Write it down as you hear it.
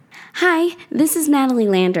Hi, this is Natalie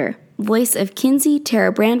Lander, voice of Kinsey,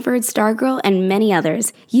 Tara Branford, Stargirl, and many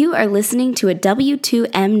others. You are listening to a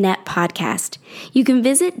W2Mnet podcast. You can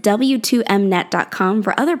visit W2Mnet.com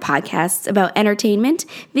for other podcasts about entertainment,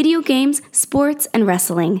 video games, sports, and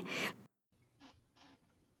wrestling.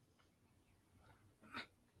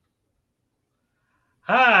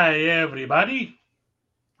 Hi, everybody.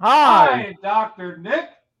 Hi, Dr. Nick.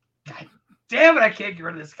 God damn it, I can't get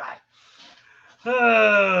rid of this guy.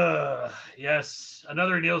 Yes,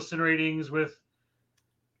 another Nielsen ratings with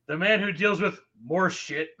the man who deals with more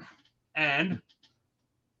shit. And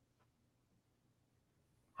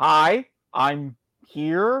Hi, I'm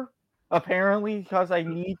here apparently because I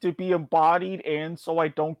need to be embodied and so I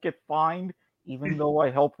don't get fined, even though I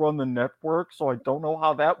help run the network, so I don't know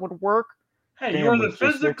how that would work. hey, Damn you're the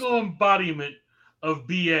logistics. physical embodiment of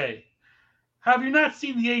BA. Have you not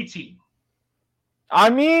seen the A-Team? I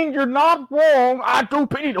mean, you're not wrong. I do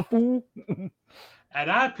pity the fool. And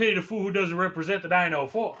I pity the fool who doesn't represent the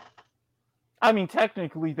 904. I mean,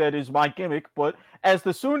 technically that is my gimmick, but as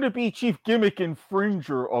the soon-to-be chief gimmick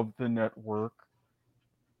infringer of the network.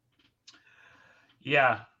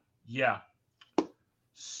 Yeah.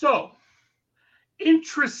 So,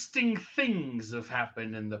 interesting things have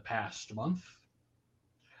happened in the past month.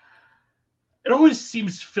 It always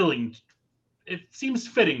seems fitting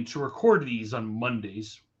to record these on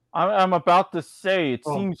Mondays. I'm about to say, it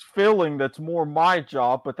seems filling that's more my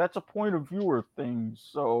job, but that's a point of viewer thing,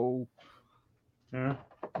 so... Yeah,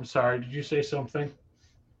 I'm sorry, did you say something?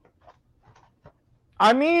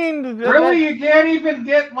 I mean... Really? You can't even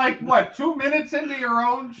get, 2 minutes into your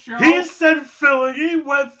own show? He said filling, he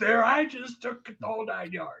went there, I just took it the whole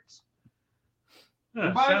 9 yards.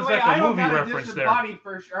 By the way, I don't have to disembody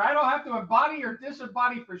for sure. I don't have to embody or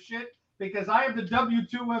disembody for shit because I am the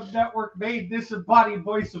W2M Network made disembodied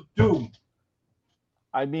voice of doom.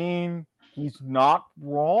 I mean, he's not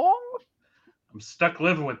wrong. I'm stuck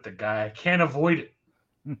living with the guy. I can't avoid it.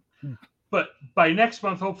 But by next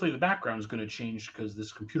month, hopefully the background is going to change because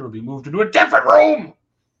this computer will be moved into a different room.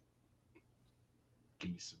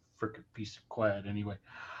 Give me some freaking peace of quiet anyway.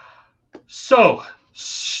 So,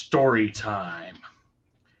 story time.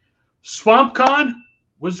 SwampCon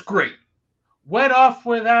was great. Went off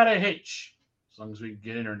without a hitch, as long as we can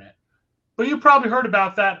get internet. But you probably heard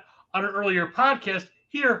about that on an earlier podcast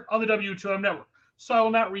here on the W2M Network. So I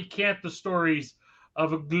will not recant the stories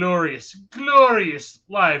of a glorious, glorious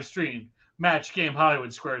live stream match game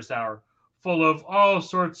Hollywood Squares Tower, full of all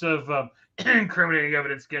sorts of incriminating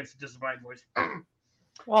evidence against the disembodied voice.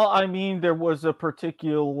 Well, I mean, there was a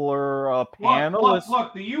particular panelist.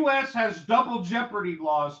 Look, the U.S. has double jeopardy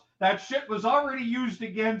laws. That shit was already used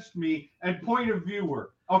against me and point of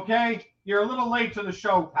viewer. Okay? You're a little late to the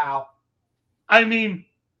show, pal. I mean,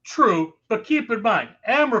 true, but keep in mind,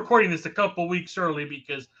 I am recording this a couple weeks early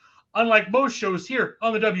because unlike most shows here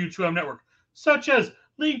on the W2M Network, such as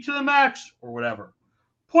League to the Max or whatever,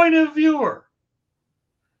 Point of Viewer,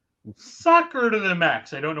 Soccer to the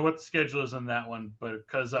Max. I don't know what the schedule is on that one, but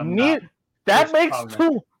because I'm not. That makes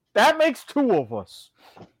two. That makes two of us.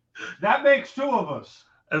 That makes two of us.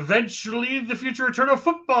 Eventually, the future return of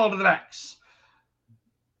football to the Max.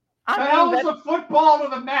 The hell is a football to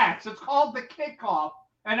the Max? It's called the Kickoff,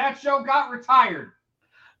 and that show got retired.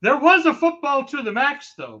 There was a football to the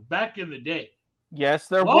Max, though, back in the day. Yes,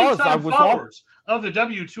 there was. I was followers of the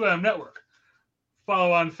W2M Network.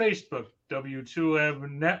 Follow on Facebook,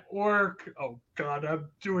 W2M Network. Oh, God, I'm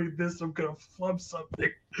doing this. I'm going to flub something.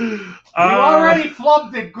 You already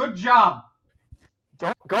flubbed it. Good job.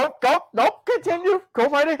 Go. Nope, continue. Go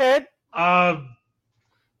right ahead.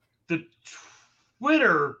 The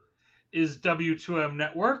Twitter is W2M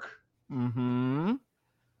Network. Mm-hmm.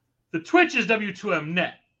 The Twitch is W2M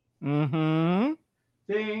Net. Mm-hmm.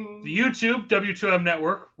 Ding. The YouTube, W2M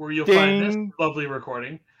Network, where you'll Ding. find this lovely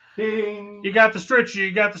recording. Ding. You got the Stitcher,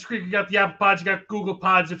 you got the Squeak, you got the Apple Pods, you got Google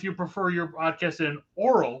Pods if you prefer your podcast in an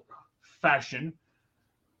oral fashion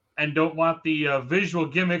and don't want the visual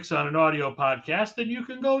gimmicks on an audio podcast, then you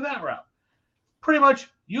can go that route. Pretty much,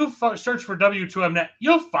 you search for W2M Net,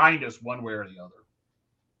 you'll find us one way or the other.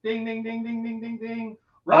 Ding, ding, ding, ding, ding, ding, ding.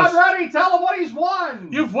 Rod Ready, tell him what he's won.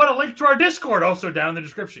 You've won a link to our Discord, also down in the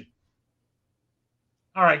description.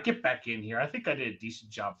 All right, get back in here. I think I did a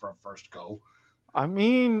decent job for a first go. I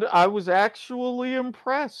mean, I was actually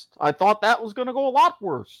impressed. I thought that was going to go a lot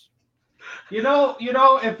worse. You know,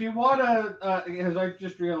 if you want to, as I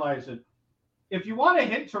just realized it, if you want a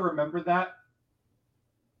hint to remember that,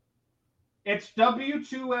 it's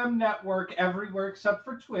W2M Network everywhere except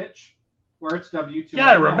for Twitch, where it's W2M.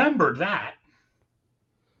 Yeah, I remembered that.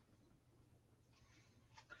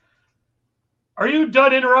 Are you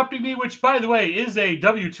done interrupting me? Which, by the way, is a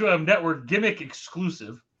W2M Network gimmick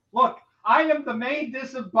exclusive. Look, I am the main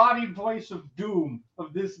disembodied voice of doom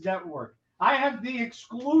of this network. I have the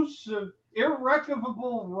exclusive,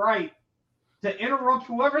 irrevocable right to interrupt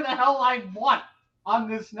whoever the hell I want on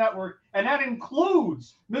this network, and that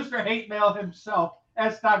includes Mr. Hate Mail himself,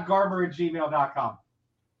 s.garmer@gmail.com.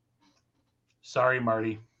 Sorry,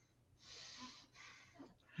 Marty.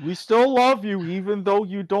 We still love you, even though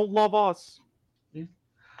you don't love us.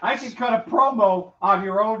 I can cut a promo on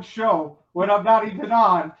your own show when I'm not even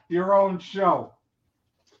on your own show.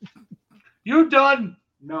 You done?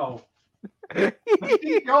 No.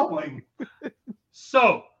 Keep going.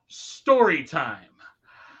 So, story time.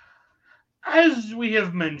 As we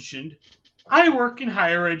have mentioned, I work in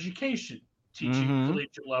higher education, teaching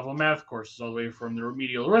collegiate level math courses all the way from the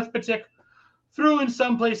remedial arithmetic through, in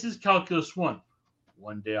some places, Calculus 1.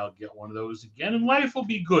 One day I'll get one of those again and life will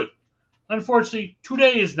be good. Unfortunately,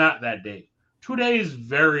 today is not that day. Today is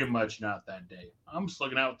very much not that day. I'm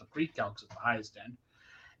slugging out with the pre-calcs at the highest end.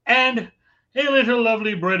 And a little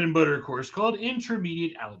lovely bread and butter course called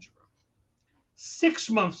Intermediate Algebra. 6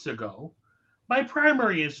 months ago, my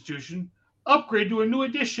primary institution upgraded to a new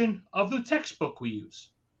edition of the textbook we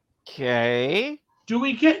use. Okay. Do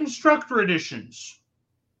we get instructor editions?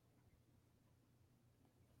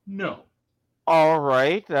 No. All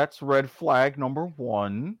right, that's red flag number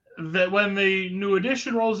 1. That when the new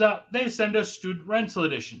edition rolls out, they send us student rental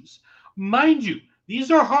editions. Mind you,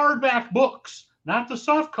 these are hardback books, not the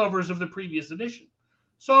soft covers of the previous edition.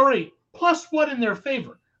 So already, plus one in their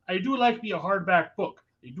favor. I do like me a hardback book.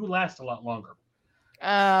 They do last a lot longer.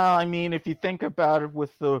 I mean, if you think about it,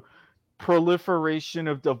 with the proliferation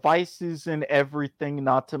of devices and everything,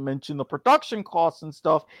 not to mention the production costs and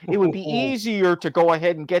stuff, it would be easier to go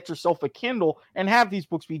ahead and get yourself a Kindle and have these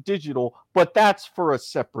books be digital, but that's for a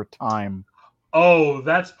separate time. Oh,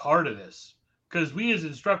 that's part of this. Because we as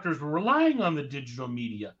instructors were relying on the digital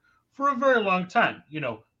media for a very long time. You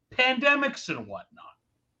know, pandemics and whatnot.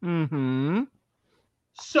 Mm-hmm.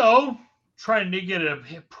 So trying to get a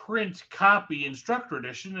print copy instructor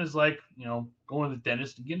edition is like, you know, going to the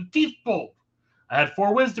dentist and getting a teeth pulled. I had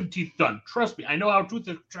 4 wisdom teeth done. Trust me, I know how tooth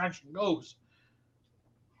extraction goes.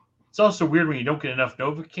 It's also weird when you don't get enough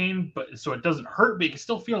Novocaine, but so it doesn't hurt, but you can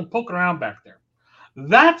still feel them poking around back there.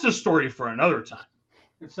 That's a story for another time.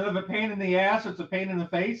 Instead of a pain in the ass, it's a pain in the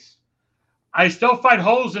face? I still find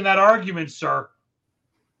holes in that argument, sir.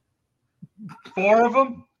 4 of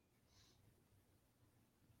them?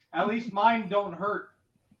 At least mine don't hurt.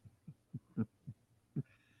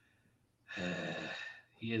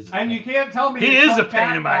 He is. And you can't tell me he is a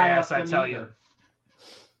pain in my ass, I tell you.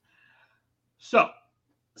 So,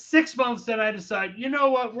 6 months then I decide, you know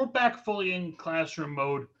what? We're back fully in classroom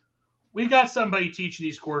mode. We got somebody teaching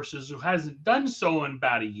these courses who hasn't done so in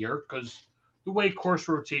about a year because the way course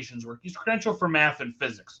rotations work. He's credentialed for math and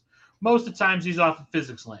physics. Most of the times he's off of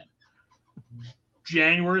physics land.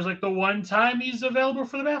 January is like the one time he's available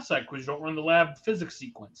for the math side because you don't run the lab physics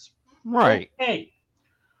sequence. Right. Hey,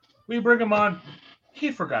 we bring him on.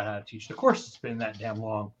 He forgot how to teach. The course has been that damn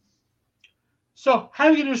long. So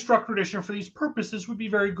having an instructor edition for these purposes would be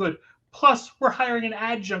very good. Plus, we're hiring an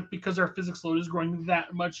adjunct because our physics load is growing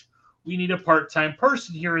that much. We need a part-time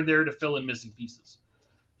person here and there to fill in missing pieces.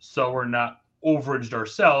 So we're not overaged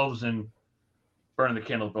ourselves and burning the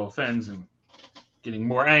candle at both ends and getting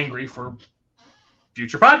more angry for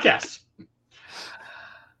future podcasts.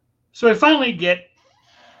 So I finally get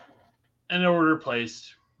an order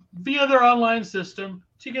placed via their online system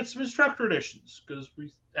to get some instructor editions because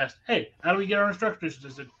we asked, hey, how do we get our instructor editions? I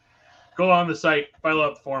said, go on the site, fill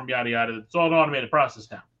out the form, yada, yada. It's all an automated process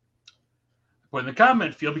now. I put in the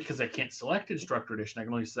comment field because I can't select instructor edition. I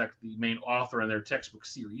can only select the main author and their textbook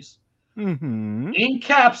series. Mm-hmm. In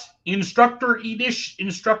caps, instructor edition,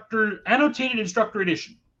 annotated instructor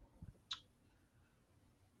edition.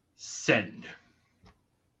 Send.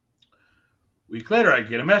 A week later, I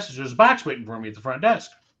get a message. There's a box waiting for me at the front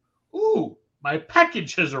desk. Ooh, my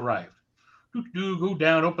package has arrived. Go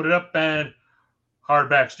down, open it up, and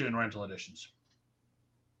hardback student rental editions.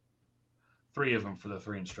 3 of them for the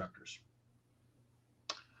 3 instructors.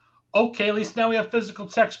 Okay, at least now we have physical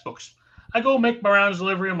textbooks. I go make my rounds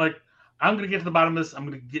delivery. I'm like, I'm going to get to the bottom of this. I'm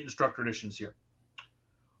going to get instructor editions here.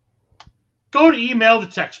 Go to email the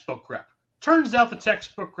textbook rep. Turns out the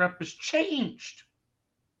textbook rep has changed.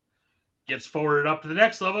 Gets forwarded up to the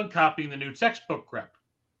next level and copying the new textbook rep.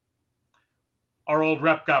 Our old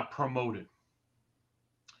rep got promoted.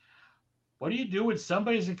 What do you do when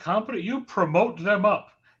somebody's incompetent? You promote them up.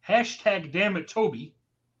 Hashtag damn it, Toby.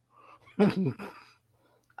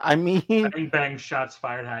 I mean, Bang, bang, shots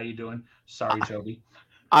fired. How you doing? Sorry, Toby.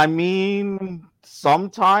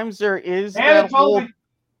 Sometimes there is And that whole. Toby.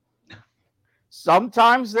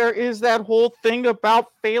 Sometimes there is that whole thing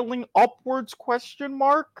about failing upwards ?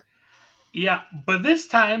 Yeah, but this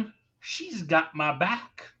time she's got my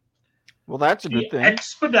back. Well, that's a She good thing.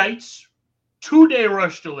 expedites 2-day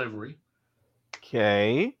rush delivery.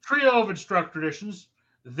 Okay. Trio of instructor editions.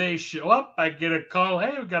 They show up. I get a call.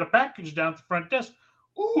 Hey, we got a package down at the front desk.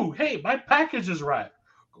 Ooh, hey, my package has arrived.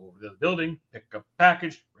 Go over to the building, pick up the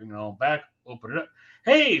package, bring it all back, open it up.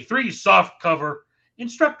 Hey, 3 soft cover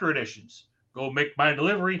instructor editions. Go make my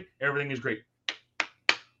delivery. Everything is great.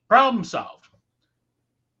 Problem solved.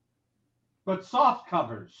 But soft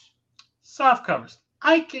covers. Soft covers.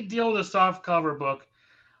 I could deal with a soft cover book.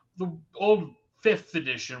 The old 5th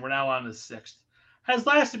edition, we're now on the 6th, has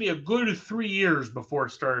lasted me a good 3 years before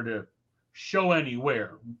it started to show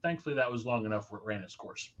anywhere. Thankfully, that was long enough where it ran its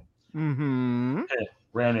course. Mm-hmm. It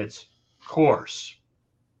ran its course.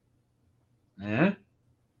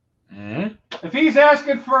 If he's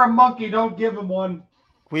asking for a monkey, don't give him one.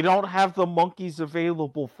 We don't have the monkeys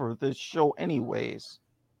available for this show anyways.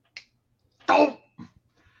 Don't.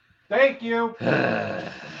 Thank you.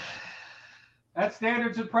 That's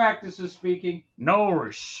standards and practices speaking. No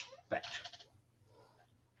respect.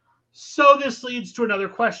 So this leads to another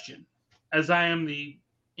question. As I am the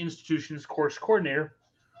institution's course coordinator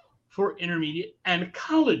for intermediate and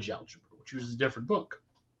college algebra, which is a different book.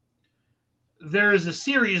 There is a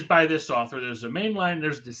series by this author. There's a mainline.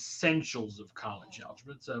 There's the Essentials of College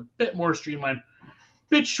Algebra. It's a bit more streamlined,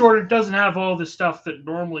 bit shorter. It doesn't have all the stuff that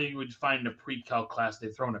normally you would find in a pre-calc class. They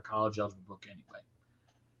throw in a college algebra book anyway.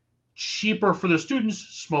 Cheaper for the students,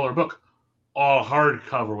 smaller book. All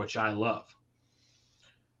hardcover, which I love.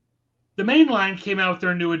 The mainline came out with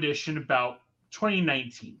their new edition about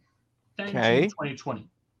 2019. Okay. 2020.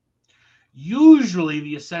 Usually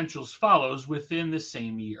the Essentials follows within the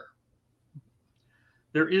same year.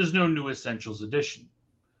 There is no new Essentials edition.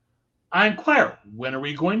 I inquire, when are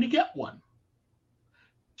we going to get one?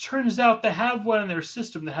 Turns out they have one in their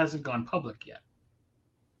system that hasn't gone public yet.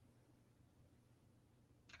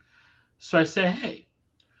 So I say, hey,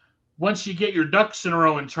 once you get your ducks in a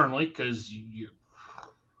row internally, because you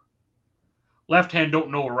left hand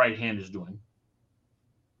don't know what right hand is doing.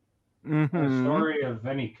 Mm-hmm. The story of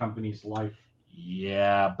any company's life.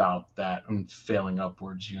 Yeah, about that. I'm failing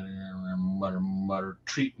upwards. Mutter.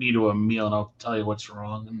 Treat me to a meal and I'll tell you what's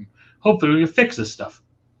wrong. And hopefully we can fix this stuff.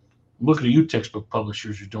 I'm looking at you textbook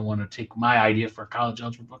publishers who don't want to take my idea for a college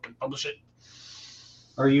algebra book and publish it.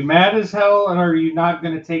 Are you mad as hell and are you not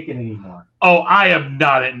going to take it anymore? Oh, I am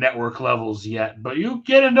not at network levels yet, but you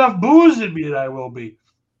get enough booze in me that I will be.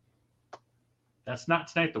 That's not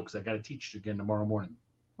tonight, though, because I got to teach again tomorrow morning.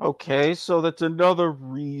 Okay, so that's another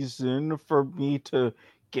reason for me to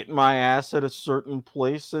get my ass at a certain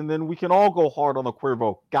place, and then we can all go hard on the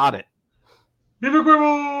Cuervo. Got it. Viva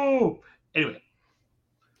Cuervo! Anyway,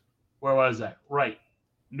 where was I? Right.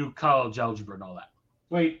 New college algebra and all that.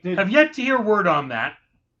 Wait, Have yet to hear word on that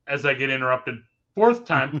as I get interrupted 4th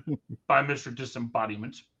time by Mr.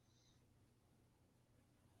 Disembodiment.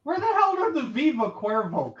 Where the hell did the Viva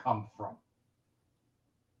Cuervo come from?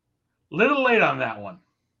 Little late on that one.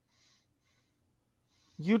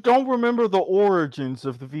 You don't remember the origins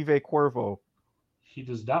of the Vive Cuervo. He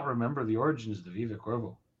does not remember the origins of the Viva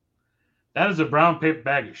Cuervo. That is a brown paper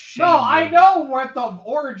bag of shit. No, I know what the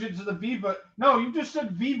origins of the Viva... No, you just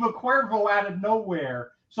said Viva Cuervo out of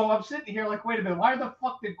nowhere. So I'm sitting here like, wait a minute, why the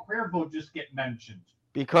fuck did Cuervo just get mentioned?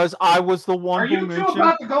 Because I was the one who mentioned... Are you mentioned... two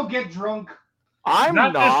about to go get drunk? I'm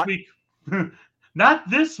not. This week. Not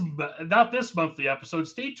this monthly episode.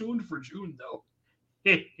 Stay tuned for June, though.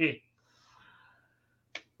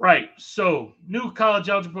 Right. So, new college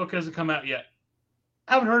algebra book hasn't come out yet.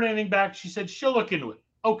 Haven't heard anything back. She said she'll look into it.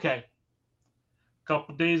 Okay. A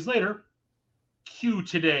couple days later, Q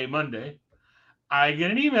today, Monday, I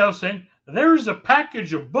get an email saying there's a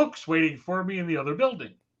package of books waiting for me in the other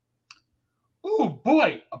building. Oh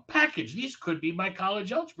boy, a package. These could be my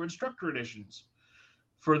college algebra instructor editions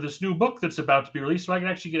for this new book that's about to be released, so I can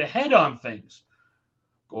actually get ahead on things.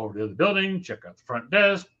 Go over to the building, check out the front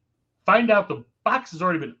desk, find out the box has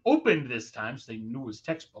already been opened this time, so they knew it was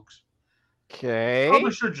textbooks. Okay.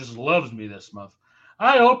 Publisher just loves me this month.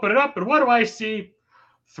 I open it up, and what do I see?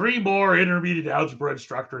 3 more intermediate algebra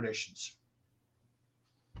instructor editions.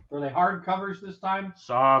 Were they hard covers this time?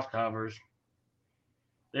 Soft covers.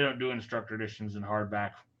 They don't do instructor editions in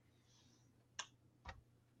hardback.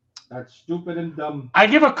 That's stupid and dumb. I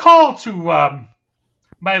give a call to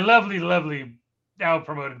my lovely, now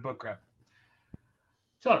promoted book rep.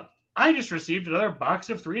 So, I just received another box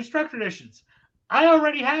of 3 instructor editions. I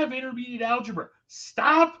already have intermediate algebra.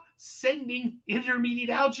 Stop sending intermediate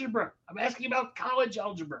algebra. I'm asking about college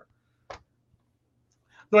algebra.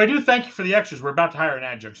 Though I do thank you for the extras. We're about to hire an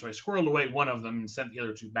adjunct, so I squirreled away one of them and sent the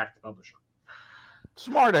other 2 back to the publisher.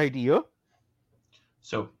 Smart idea.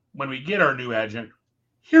 So when we get our new adjunct,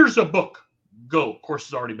 here's a book. Go. Course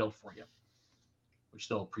is already built for you, which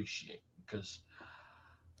they'll appreciate because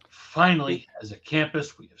finally, as a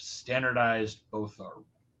campus, we have standardized both our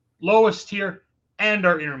lowest tier and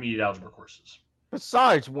our intermediate algebra courses.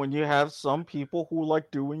 Besides, when you have some people who like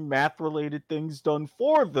doing math-related things done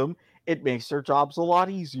for them, it makes their jobs a lot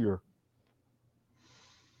easier.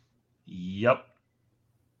 Yep.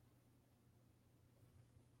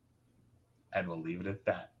 And we'll leave it at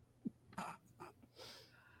that.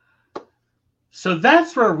 So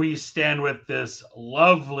that's where we stand with this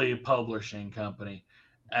lovely publishing company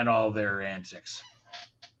and all their antics.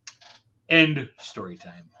 End story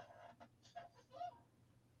time.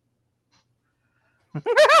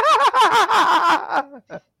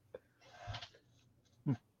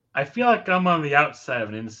 I feel like I'm on the outside of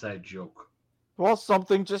an inside joke. Well,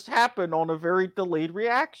 something just happened on a very delayed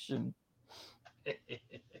reaction.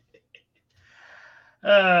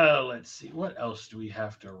 Let's see. What else do we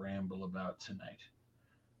have to ramble about tonight?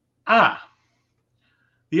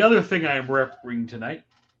 The other thing I am referencing tonight.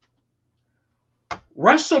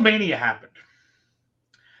 WrestleMania happened.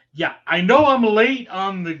 Yeah, I know I'm late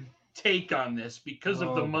on the take on this because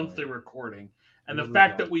of the monthly recording and the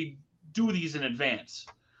fact that we do these in advance.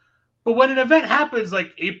 But when an event happens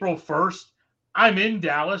like April 1st, I'm in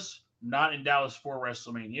Dallas, not in Dallas for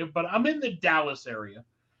WrestleMania, but I'm in the Dallas area.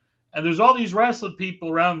 And there's all these wrestling people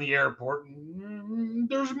around the airport. And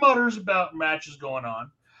there's mutters about matches going on.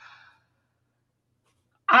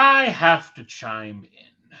 I have to chime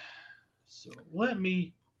in. So let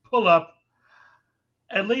me pull up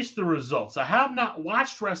at least the results. I have not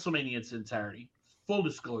watched WrestleMania in its entirety. Full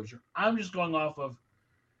disclosure. I'm just going off of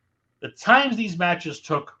the times these matches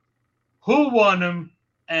took, who won them,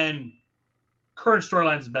 and current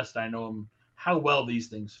storylines best I know them, how well these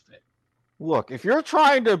things fit. Look, if you're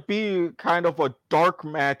trying to be kind of a dark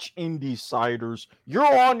match insiders, you're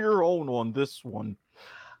on your own on this one.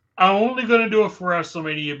 I'm only going to do it for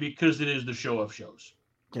WrestleMania because it is the show of shows.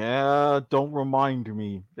 Yeah, don't remind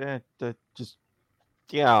me. Yeah.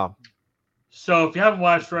 So if you haven't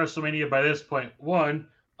watched WrestleMania by this point,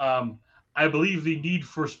 I believe the need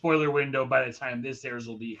for spoiler window by the time this airs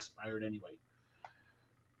will be expired anyway.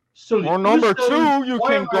 So or number 2, you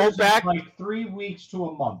can go back like 3 weeks to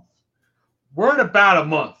a month. We're at about a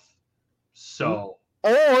month. So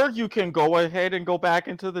or you can go ahead and go back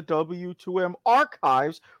into the W2M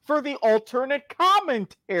archives for the alternate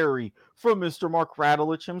commentary from Mr. Mark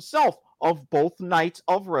Radulich himself of both nights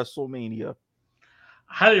of WrestleMania.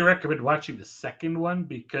 I highly recommend watching the second one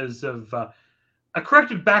because of a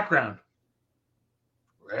corrected background.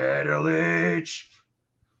 Radulich.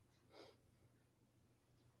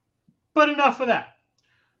 But enough of that.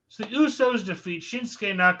 So the Usos defeat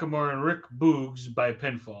Shinsuke Nakamura and Rick Boogs by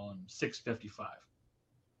pinfall in 6:55.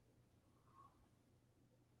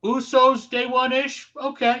 Usos day one-ish,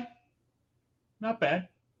 okay. Not bad.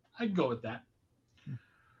 I'd go with that.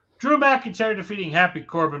 Drew McIntyre defeating Happy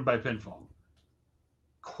Corbin by pinfall.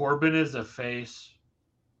 Corbin is a face?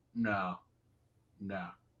 No.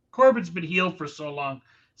 Corbin's been healed for so long.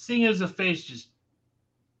 Seeing him as a face just...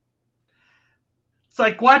 It's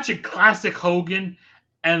like watching classic Hogan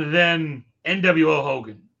and then NWO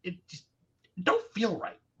Hogan. It just don't feel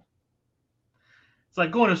right. It's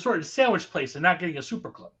like going to a sandwich place and not getting a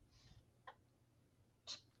super club.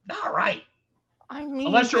 It's not right. I mean,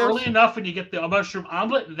 unless you're early enough and you get the mushroom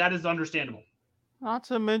omelet, that is understandable. Not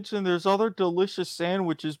to mention there's other delicious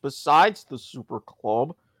sandwiches besides the Super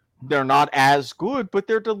Club. They're not as good, but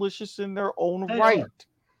they're delicious in their own right.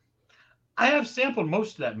 I have sampled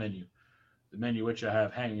most of that menu. The menu which I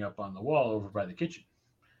have hanging up on the wall over by the kitchen.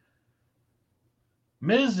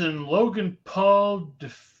 Miz and Logan Paul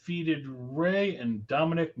defeated Rey and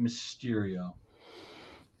Dominic Mysterio.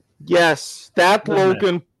 Yes, that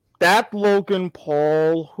Logan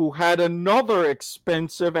Paul who had another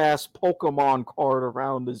expensive ass Pokemon card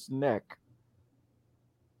around his neck.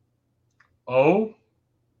 Oh?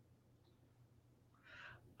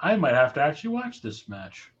 I might have to actually watch this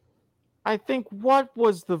match. I think what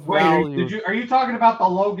was the value? Wait, are you talking about the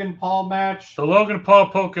Logan Paul match? The Logan Paul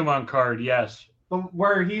Pokemon card, yes.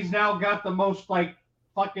 Where he's now got the most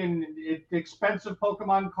fucking expensive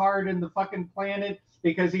Pokemon card in the fucking planet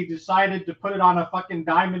because he decided to put it on a fucking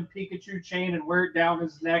diamond Pikachu chain and wear it down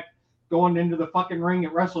his neck going into the fucking ring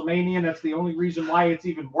at WrestleMania, and that's the only reason why it's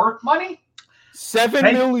even worth money? 7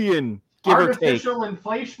 million, give or take. Artificial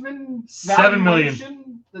inflation, 7 million.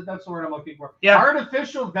 valuation. That's the word I'm looking for. Yeah.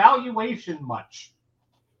 Artificial valuation much.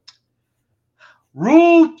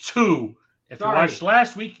 Rule 2. If Sorry. you watched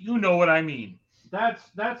last week, you know what I mean. That's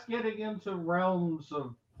getting into realms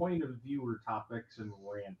of point of viewer topics and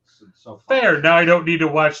rants and so forth. Fair. Now I don't need to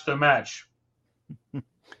watch the match.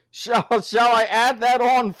 Shall I add that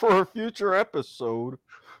on for a future episode?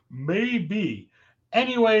 Maybe.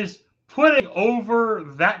 Anyways, putting over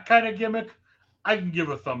that kind of gimmick, I can give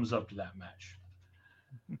a thumbs up to that match.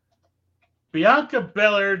 Bianca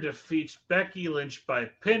Belair defeats Becky Lynch by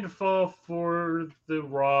pinfall for the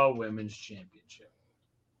Raw Women's Championship.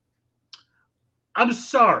 I'm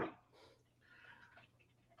sorry.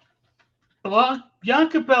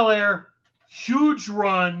 Bianca Belair, huge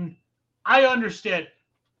run. I understand.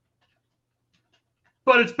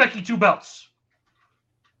 But it's Becky 2 belts.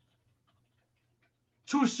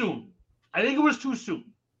 Too soon. I think it was too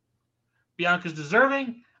soon. Bianca's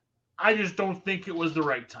deserving. I just don't think it was the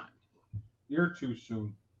right time. You're too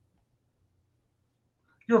soon.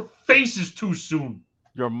 Your face is too soon.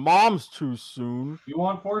 Your mom's too soon. You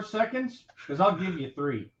want 4 seconds? Because I'll give you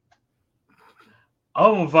 3.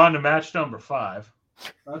 I'll move on to match number 5.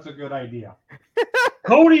 That's a good idea.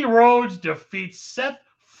 Cody Rhodes defeats Seth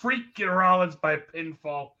freaking Rollins by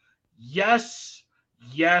pinfall. Yes,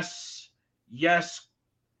 yes, yes.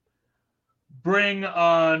 Bring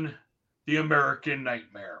on the American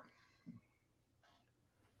Nightmare.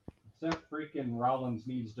 Seth freaking Rollins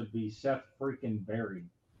needs to be Seth freaking buried.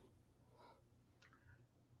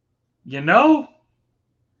 You know,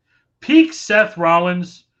 peak Seth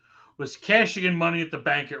Rollins was cashing in Money at the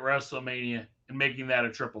Bank at WrestleMania and making that a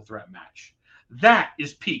triple threat match. That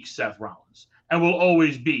is peak Seth Rollins and will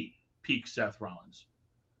always be peak Seth Rollins.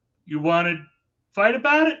 You want to fight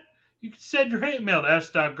about it? You can send your hate mail to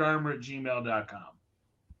s.garmer@gmail.com.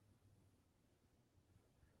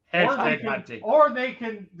 Hashtag hot take. Or they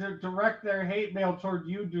can direct their hate mail toward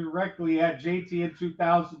you directly at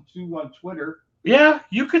JTN2002 on Twitter. Yeah,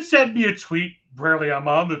 you could send me a tweet. Rarely I'm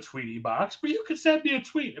on the Tweety box, but you could send me a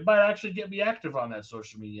tweet. It might actually get me active on that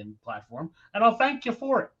social media platform, and I'll thank you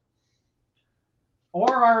for it.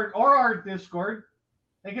 Or our Discord.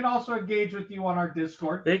 They can also engage with you on our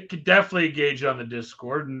Discord. They could definitely engage on the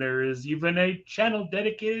Discord, and there is even a channel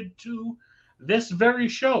dedicated to this very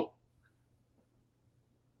show.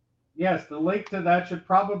 Yes, the link to that should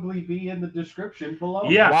probably be in the description below.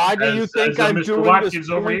 Yeah. Why do you think I'm Mr. doing Watkins this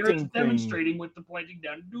over here is pointing thing? demonstrating with the pointing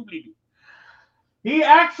down doobly-doo. He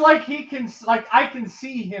acts like he can, like I can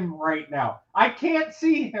see him right now. I can't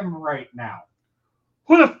see him right now.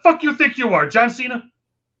 Who the fuck you think you are, John Cena?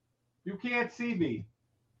 You can't see me.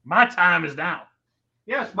 My time is now.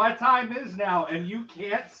 Yes, my time is now, and you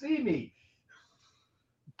can't see me.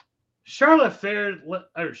 Charlotte Flair,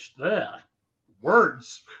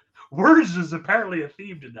 words is apparently a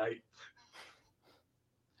theme tonight.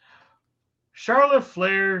 Charlotte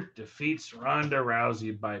Flair defeats Ronda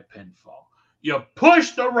Rousey by pinfall. You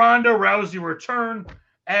push the Ronda Rousey return,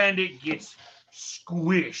 and it gets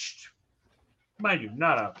squished. Mind you,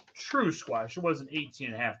 not a true squash. It was an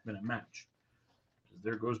 18.5-minute match.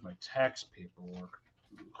 There goes my tax paperwork.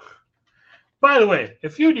 By the way,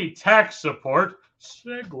 if you need tax support,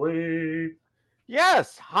 segue.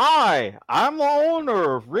 Yes, hi. I'm the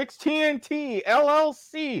owner of Rick's TNT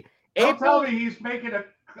LLC. Don't tell me he's making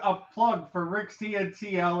a plug for Rick's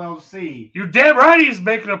TNT LLC. You damn right he's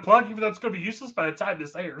making a plug, even though it's going to be useless by the time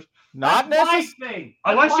this airs. Not necessarily.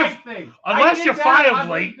 Unless you filed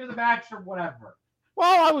late. To the match or whatever.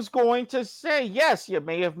 Well, I was going to say, yes, you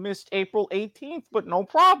may have missed April 18th, but no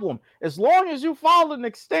problem. As long as you filed an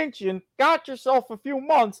extension, got yourself a few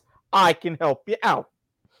months, I can help you out.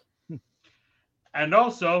 And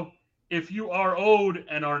also, if you are owed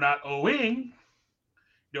and are not owing,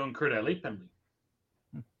 you'll incur that late penalty.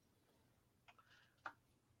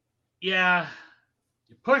 Yeah,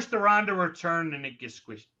 you push the Ronda return and it gets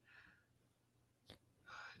squished.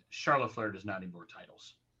 Charlotte Flair does not need more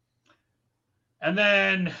titles. And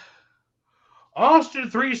then Austin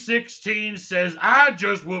 316 says, I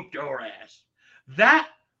just whooped your ass. That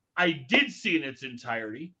I did see in its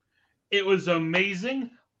entirety. It was amazing.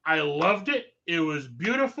 I loved it. It was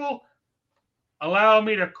beautiful. Allow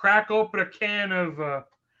me to crack open a can of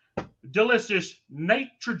delicious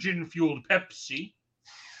nitrogen-fueled Pepsi.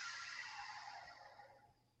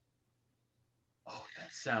 Oh,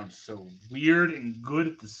 that sounds so weird and good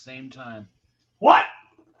at the same time. What?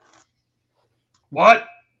 What?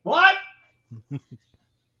 What?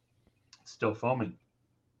 Still foaming.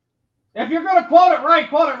 If you're going to quote it right,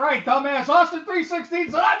 dumbass. Austin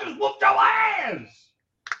 316 said, I just whooped your ass.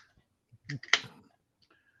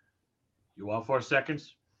 You want 4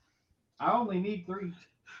 seconds? I only need 3.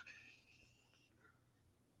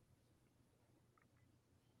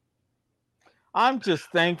 I'm just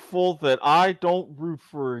thankful that I don't root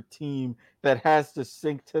for a team that has to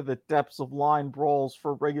sink to the depths of line brawls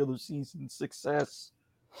for regular season success.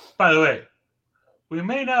 By the way, we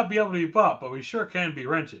may not be able to be bought, but we sure can be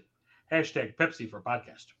rented. Hashtag Pepsi for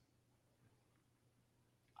podcast.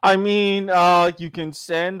 I mean, you can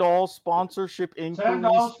send all sponsorship inquiries. Send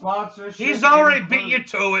all sponsorship. He's already beat you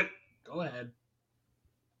to it. Go ahead.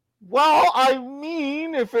 Well, I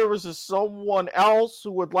mean, if there was someone else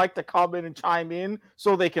who would like to come in and chime in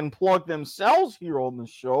so they can plug themselves here on the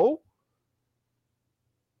show.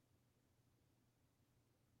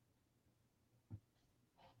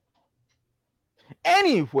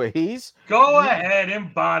 Anyways. Go ahead,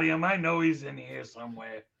 embody him. I know he's in here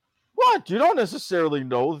somewhere. What? You don't necessarily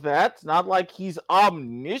know that. It's not like he's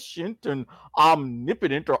omniscient and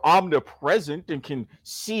omnipotent or omnipresent and can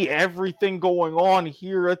see everything going on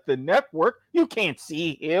here at the network. You can't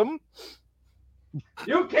see him.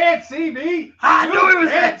 You can't see me. I knew he was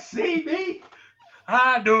can't there. see me.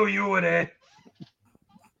 I knew you were there.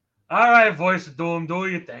 All right, Voice of Doom, do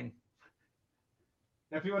your thing.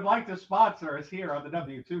 If you would like to sponsor us here on the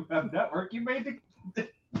W2M Network, you made the...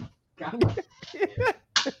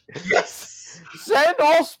 Yes. Send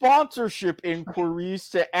all sponsorship inquiries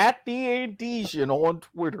to @theadhesion on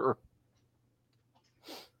Twitter.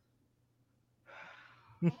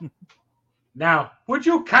 Now, would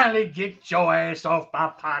you kindly get your ass off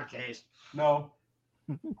my podcast? No.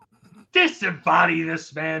 Disembody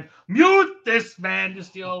this man. Mute this man to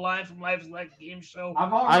steal a line from Life's Like a Game Show.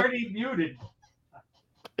 I'm already muted.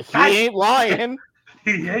 He ain't lying.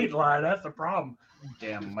 He ain't lying. That's the problem.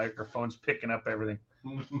 Damn, microphone's picking up everything.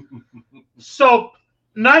 So,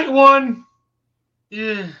 night 1,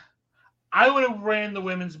 I would have ran the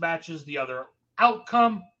women's matches the other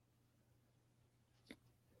outcome.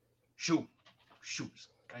 Shoot.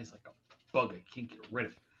 Guy's like a bug. I can't get rid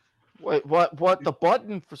of it. Wait, what? The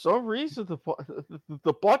button? For some reason, the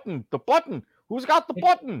button. Who's got the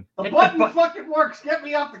button? The button fucking works. Get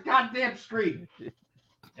me off the goddamn screen.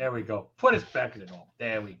 There we go. Put us back to normal.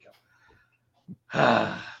 There we go.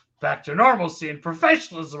 Back to normalcy and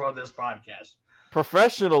professionalism on this podcast.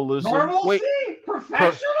 Professionalism. Normalcy? Wait,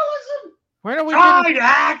 Professionalism? when are we Try getting... to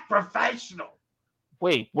act professional.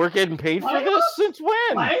 Wait, we're getting paid for Playoffs? this? Since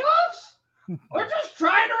when? Playoffs? We're just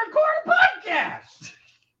trying to record a podcast.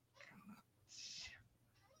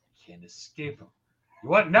 Can't escape them.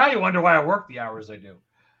 Now you wonder why I work the hours I do.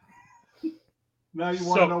 Now you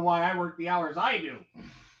want to know why I work the hours I do.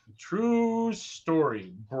 True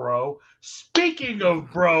story, bro. Speaking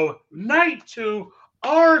of bro, night 2,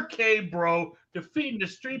 RK Bro defeating the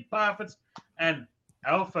Street Profits and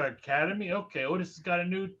Alpha Academy. Okay, Otis has got a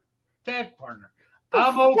new tag partner.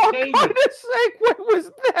 I'm okay with it. What kind of segue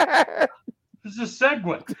was that? This is a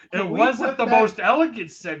segue. It we wasn't put the that- most elegant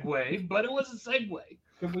segue, but it was a segue.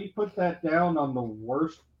 Can we put that down on the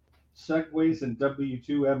worst segues in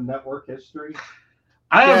W2M network history?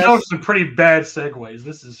 I have Yes. noticed some pretty bad segues.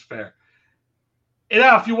 This is fair. And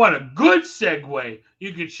now, if you want a good segue,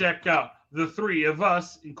 you can check out the 3 of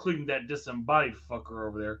us, including that disembodied fucker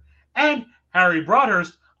over there, and Harry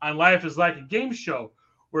Broadhurst on Life is Like a Game Show,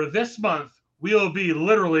 where this month we'll be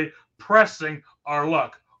literally pressing our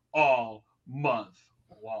luck all month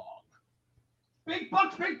long. Big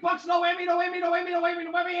bucks, no whammy,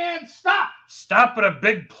 and stop! Stop at a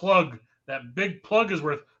big plug. That big plug is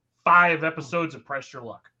worth 5 episodes of Press Your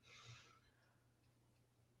Luck.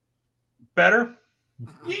 Better?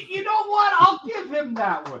 You know what? I'll give him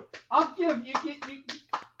that one. I'll give you.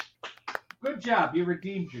 Good job. You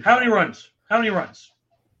redeemed yourself. How many runs?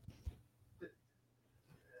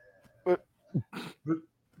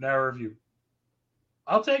 Now review.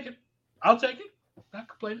 I'll take it. Not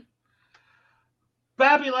complaining.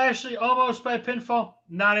 Bobby Lashley almost by pinfall.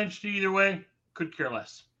 Not interested either way. Could care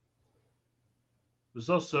less. It was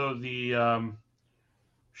also the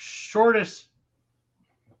shortest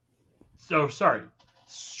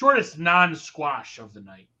non-squash of the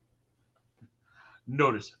night.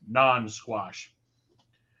 Notice, non-squash.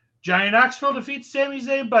 Johnny Knoxville defeats Sami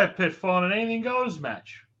Zayn by pinfall in an anything goes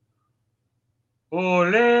match.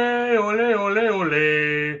 Ole, ole, ole,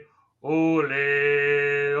 ole, ole,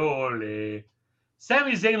 ole.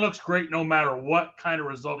 Sami Zayn looks great no matter what kind of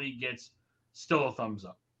result he gets. Still a thumbs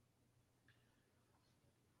up.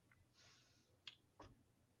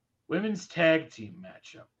 Women's tag team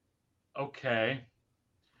matchup. Okay.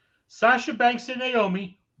 Sasha Banks and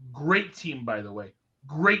Naomi Great team, by the way.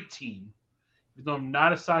 Great team. Even though I'm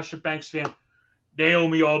not a Sasha Banks fan, they owe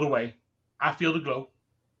me all the way. I feel the glow.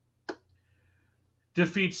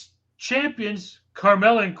 Defeats champions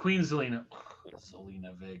Carmella and Queen Zelina.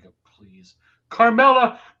 Zelina Vega, please.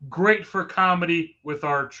 Carmella, great for comedy with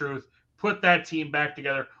R-Truth. Put that team back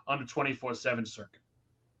together on the 24/7 circuit.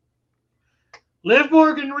 Liv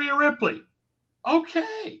Morgan, Rhea Ripley.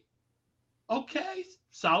 Okay.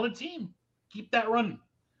 Solid team. Keep that running.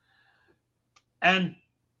 And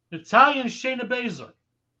Natalya and Shayna Baszler.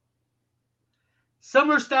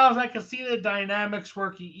 Similar styles, I can see the dynamics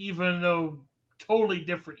working, even though totally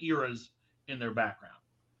different eras in their background.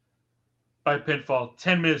 By pinfall,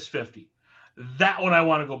 10 minutes 50. That one I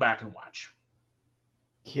want to go back and watch.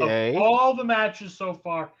 Okay. Of all the matches so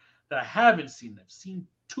far that I haven't seen, I've seen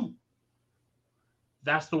 2.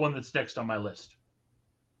 That's the one that's next on my list.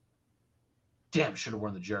 Damn, should have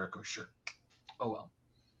worn the Jericho shirt. Oh well.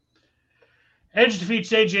 Edge defeats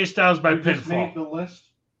AJ Styles by pinfall. Just made the list.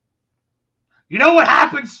 You know what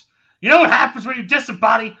happens? You know what happens when you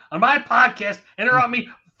disembody on my podcast, interrupt me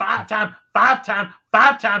 5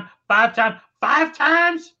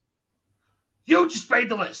 times? You just made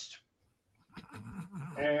the list.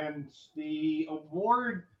 And the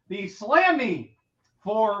award, the Slammy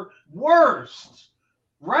for worst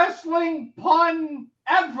wrestling pun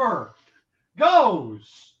ever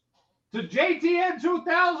goes to JTN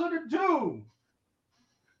 2002.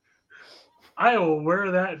 I will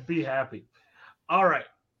wear that and be happy. All right.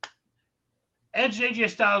 Edge and AJ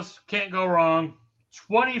Styles can't go wrong.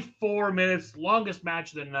 24 minutes, longest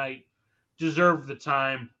match of the night. Deserved the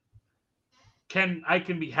time. I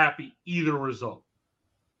can be happy either result.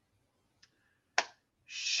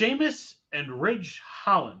 Sheamus and Ridge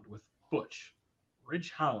Holland with Butch.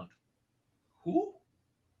 Ridge Holland. Who?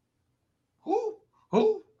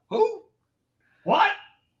 What?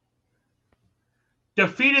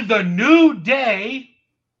 Defeated the New Day.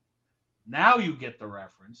 Now you get the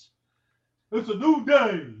reference. It's a new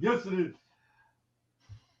day. Yes, it is.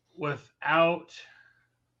 Without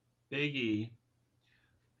Big E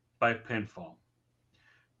by pinfall.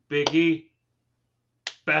 Big E,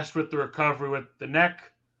 best with the recovery with the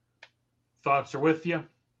neck. Thoughts are with you.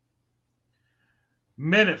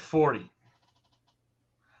 Minute 40.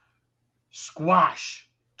 Squash.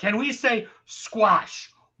 Can we say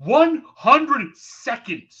squash? 100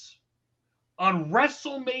 seconds on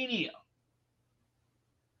WrestleMania.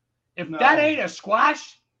 If that ain't a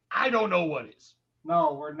squash, I don't know what is.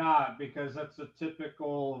 No, we're not, because that's a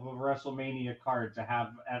typical of a WrestleMania card to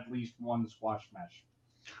have at least one squash match.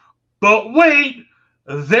 But wait,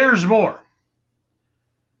 there's more.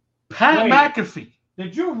 Pat McAfee.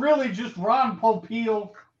 Did you really just Ron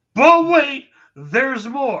Popeil? But wait, there's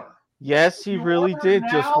more. Yes, he really did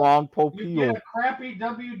just Ron Popeil. You get a crappy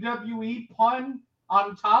WWE pun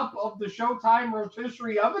on top of the Showtime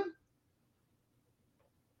rotisserie oven?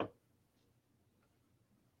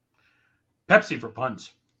 Pepsi for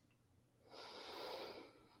puns.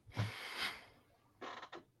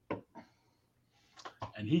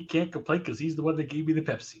 And he can't complain because he's the one that gave me the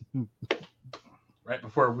Pepsi. Right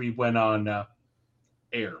before we went on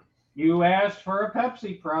air. You asked for a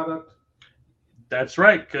Pepsi product. That's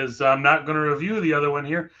right, because I'm not going to review the other one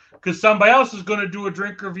here because somebody else is going to do a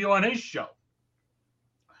drink review on his show.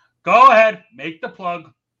 Go ahead, make the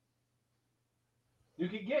plug. You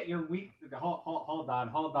can get your week. Hold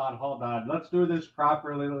on. Let's do this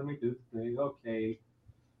properly. Let me do the thing. Okay.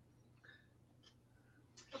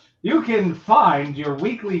 You can find your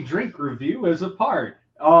weekly drink review as a part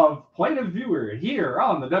of Point of Viewer here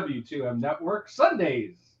on the W2M Network,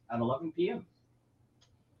 Sundays at 11 p.m.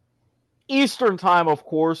 Eastern time, of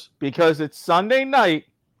course, because it's Sunday night,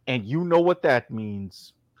 and you know what that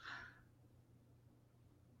means.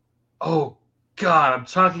 Oh, God, I'm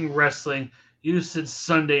talking wrestling. You said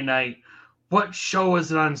Sunday night. What show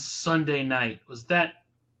was it on Sunday night? Was that...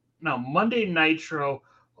 No, Monday Nitro.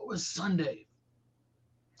 What was Sunday?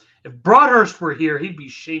 If Broadhurst were here, he'd be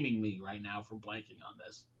shaming me right now for blanking on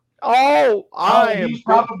this. He's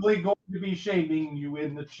probably going to be shaming you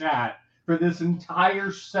in the chat for this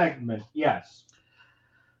entire segment. Yes.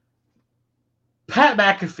 Pat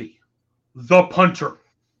McAfee, the punter,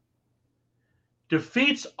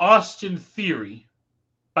 defeats Austin Theory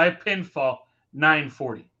by pinfall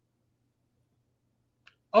 940.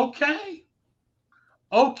 Okay.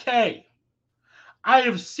 I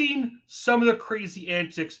have seen some of the crazy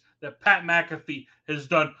antics that Pat McAfee has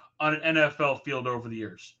done on an NFL field over the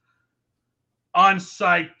years.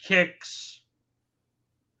 Onside kicks,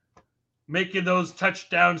 making those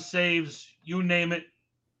touchdown saves, you name it.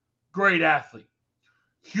 Great athlete.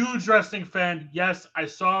 Huge wrestling fan. Yes, I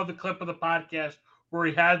saw the clip of the podcast where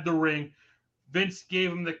he had the ring. Vince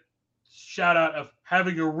gave him the shout out of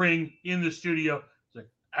having a ring in the studio. It's like,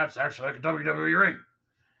 that's actually like a WWE ring.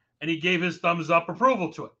 And he gave his thumbs up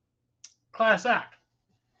approval to it. Class act.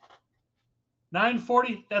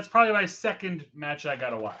 9:40, that's probably my second match I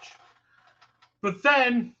got to watch. But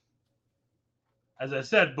then, as I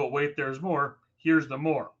said, but wait, there's more. Here's the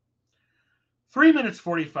more. 3 minutes,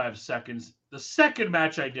 45 seconds. The second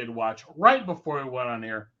match I did watch right before we went on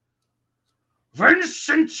air.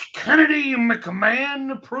 Vincent Kennedy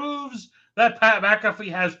McMahon proves that Pat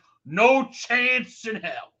McAfee has no chance in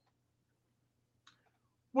hell.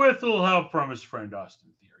 With a little help from his friend Austin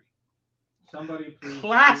Theory. Somebody please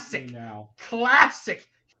Classic. shoot me now. Classic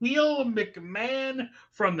heel McMahon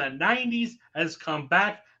from the 90s has come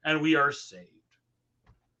back, and we are saved.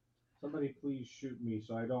 Somebody please shoot me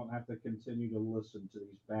so I don't have to continue to listen to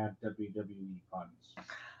these bad WWE puns.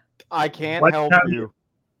 I can't What help time you.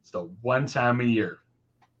 It's the one time a year.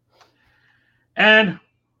 And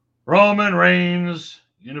Roman Reigns,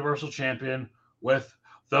 Universal Champion, with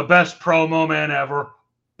the best promo man ever,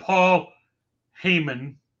 Paul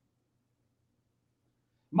Heyman.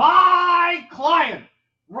 My client,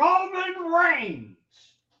 Roman Reigns.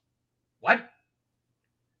 What?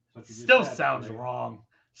 That's what you just Still said, sounds right? wrong.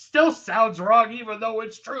 Still sounds wrong, even though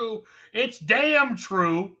it's true. It's damn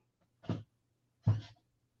true.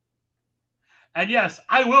 And yes,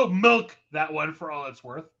 I will milk that one for all it's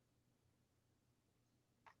worth.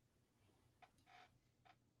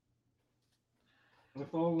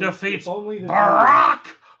 Defeats Brock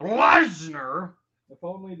Lesnar If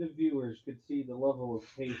only the viewers could see the level of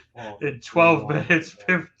face palm in 12 minutes,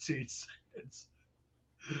 15 seconds.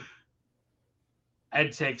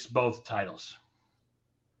 And takes both titles.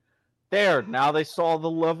 There, now they saw the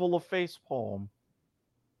level of facepalm.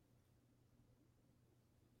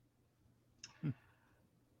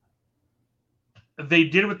 They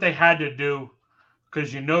did what they had to do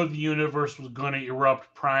because you know the universe was going to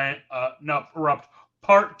erupt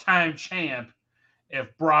part-time champ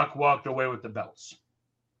if Brock walked away with the belts.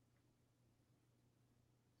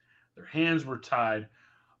 Their hands were tied.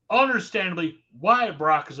 Understandably, why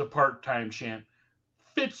Brock is a part-time champ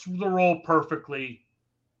fits the role perfectly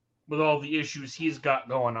with all the issues he's got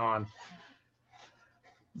going on.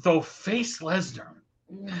 Though face Lesnar,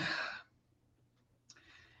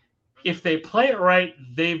 if they play it right,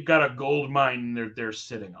 they've got a gold mine they're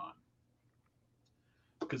sitting on.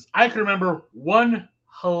 Because I can remember one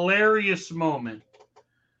hilarious moment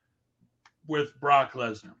with Brock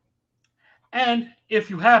Lesnar. And if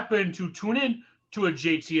you happen to tune in to a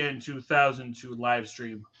JTN 2002 live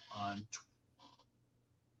stream on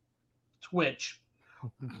Twitch,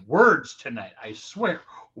 words tonight, I swear,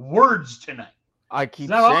 words tonight. I keep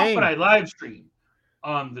Now saying. often I live stream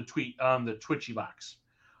on the Twitchy box.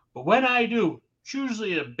 But when I do, it's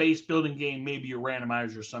usually a base building game, maybe a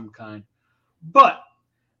randomizer of some kind. But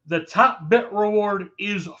the top bit reward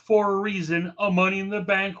is for a reason, a Money in the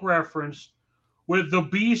Bank reference, with the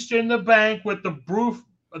Beast in the bank with the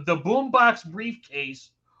boombox briefcase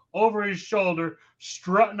over his shoulder,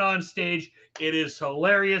 strutting on stage. It is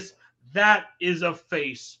hilarious. That is a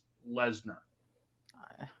face Lesnar.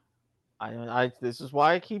 This is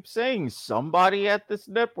why I keep saying somebody at this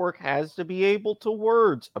network has to be able to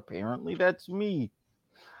words. Apparently, that's me.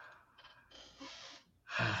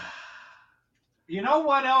 You know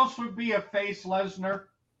what else would be a face Lesnar?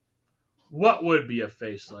 What would be a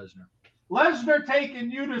face Lesnar? Lesnar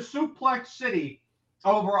taking you to Suplex City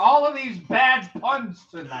over all of these bad puns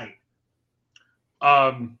tonight.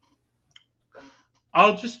 I'll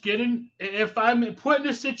just get in. If I'm put in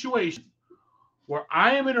a situation where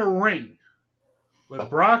I am in a ring with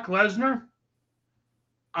Brock Lesnar,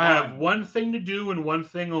 I have one thing to do and one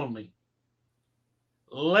thing only.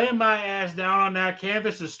 Lay my ass down on that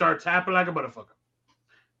canvas and start tapping like a motherfucker.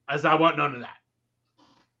 As I want none of that.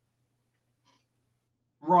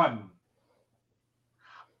 Run.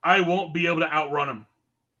 I won't be able to outrun him.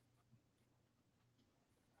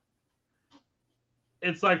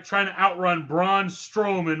 It's like trying to outrun Braun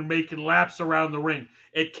Strowman making laps around the ring.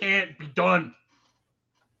 It can't be done.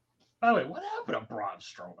 By the way, what happened to Braun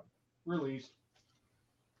Strowman? Released.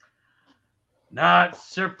 Not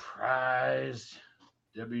surprised.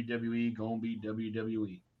 WWE gonna be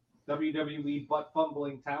WWE. WWE butt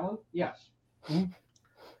fumbling talent? Yes.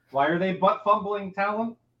 Why are they butt fumbling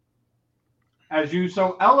talent? As you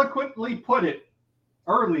so eloquently put it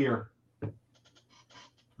earlier,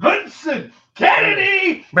 Vincent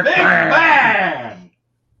Kennedy McMahon!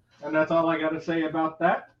 And that's all I got to say about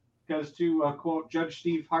that. Because to quote Judge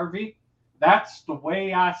Steve Harvey, that's the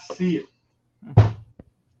way I see it.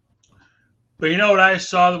 But you know what I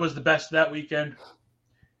saw that was the best of that weekend?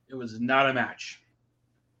 It was not a match.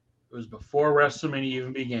 It was before WrestleMania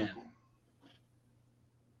even began.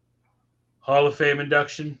 Hall of Fame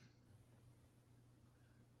induction.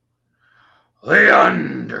 The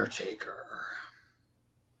Undertaker.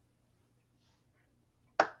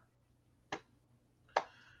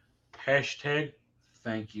 Hashtag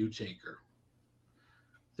thank you, Taker.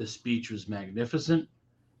 The speech was magnificent.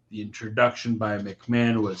 The introduction by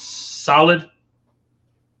McMahon was solid.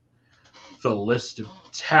 The list of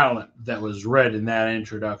talent that was read in that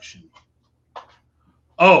introduction.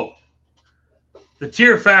 Oh, the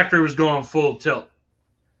Tier Factory was going full tilt.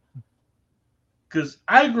 Because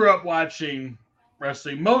I grew up watching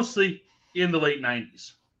wrestling mostly in the late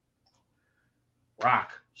 90s.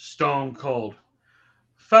 Rock, Stone Cold,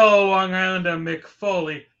 fellow Long Islander Mick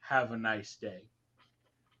Foley, have a nice day.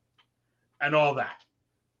 And all that.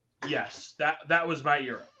 Yes, that was my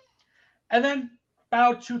era. And then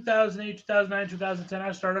about 2008, 2009, 2010,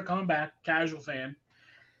 I started coming back, casual fan.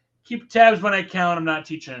 Keep tabs when I count. I'm not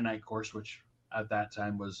teaching a night course, which at that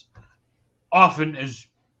time was often, as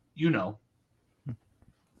you know.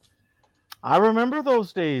 I remember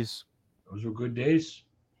those days. Those were good days.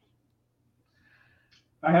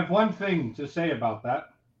 I have one thing to say about that.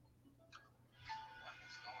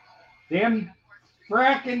 Damn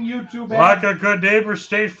fracking YouTube. Like a good neighbor,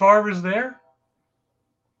 State Farm is there.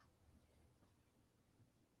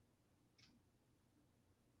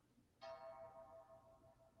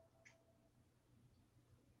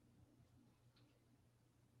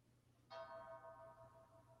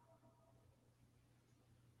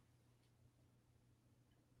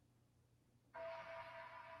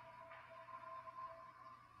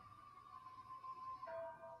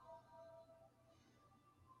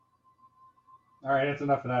 All right, that's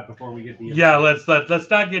enough of that before we get the. Yeah, let's not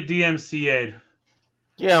get DMCA'd.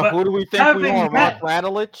 Yeah, But who do we think we are, Mark met-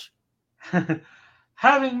 Radulich?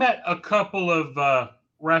 Having met a couple of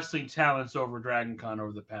wrestling talents over Dragon Con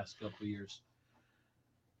over the past couple of years,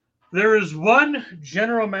 there is one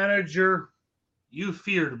general manager you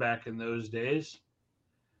feared back in those days.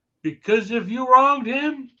 Because if you wronged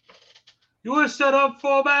him, you were set up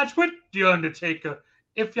for a match with The Undertaker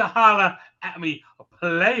if you holler at me, a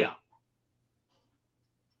player.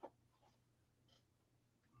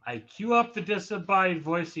 I cue up the disembodied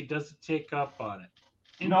voice. He doesn't take up on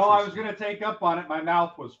it. No, I was going to take up on it. My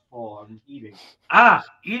mouth was full. I'm eating.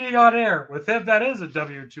 Eating on air. With him, that is a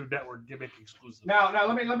W2 Network gimmick exclusive. Now,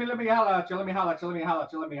 let me holler at you. Let me holler at you. Let me holler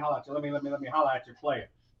at you. Let me holler at you. Let me holler at you. Play it.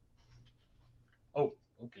 Oh,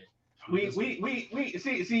 okay. We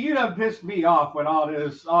see you done pissed me off with all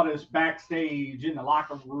this backstage in the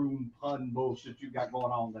locker room pun bullshit you got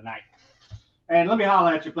going on tonight. And let me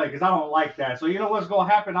holler at you, play, because I don't like that. So you know what's going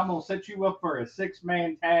to happen? I'm going to set you up for a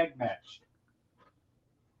 6-man tag match.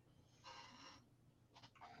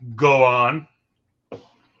 Go on.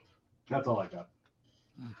 That's all I got.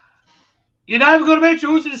 You're not even going to mention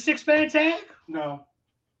who's in the 6-man tag? No.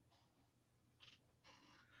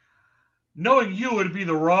 Knowing you would be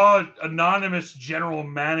the Raw anonymous general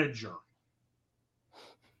manager.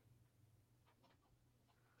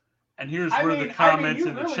 And here's where the comments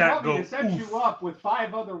in the chat go. To set you up with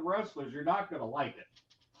 5 other wrestlers, you're not going to like it.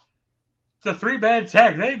 It's a 3-man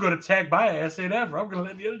tag. They ain't going to tag my ass. Ain't ever. I'm going to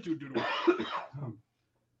let the other two do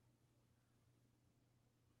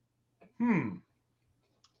it.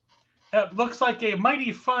 That looks like a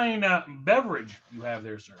mighty fine beverage you have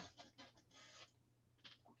there, sir.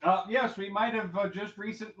 Yes, we might have just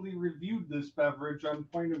recently reviewed this beverage on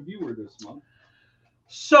Point of Viewer this month.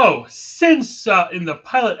 So, since in the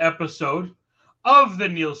pilot episode of the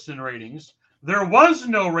Nielsen ratings, there was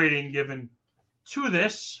no rating given to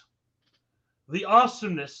this, the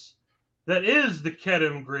awesomeness that is the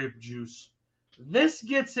Kedem grape juice. This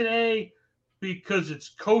gets an A because it's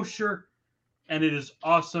kosher and it is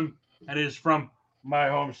awesome and it is from my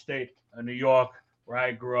home state of New York, where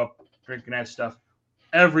I grew up drinking that stuff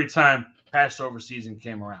every time Passover season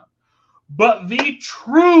came around. But the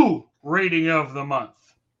true rating of the month.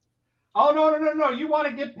 Oh, no. You want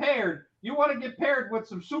to get paired. You want to get paired with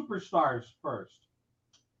some superstars first.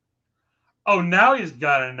 Oh, now he's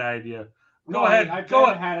got an idea. Go ahead. I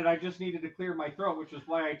had it. I just needed to clear my throat, which is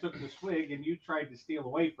why I took the swig, and you tried to steal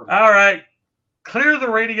away from me. All right. Clear the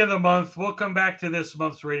rating of the month. We'll come back to this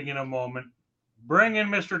month's rating in a moment. Bring in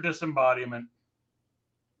Mr. Disembodiment.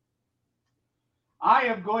 I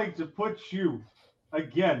am going to put you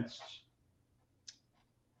against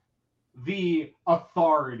the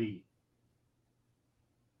Authority.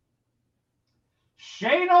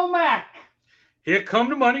 Shane O'Mac. Here come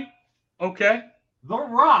the money. Okay. The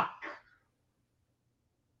Rock.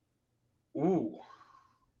 Ooh.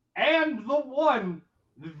 and the one,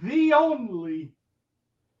 the only,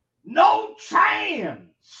 No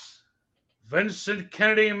Chance. Vincent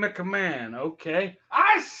Kennedy McMahon. Okay.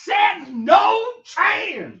 I said No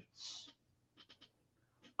Chance.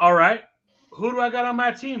 All right. Who do I got on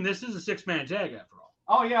my team? This is a 6-man tag after all.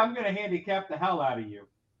 Oh, yeah, I'm going to handicap the hell out of you.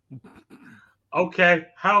 Okay.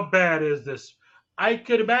 How bad is this? I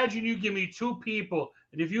could imagine you give me 2 people,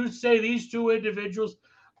 and if you say these 2 individuals,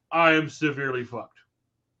 I am severely fucked.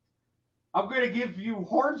 I'm going to give you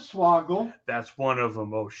Hornswoggle. That's one of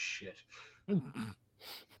them. Oh, shit.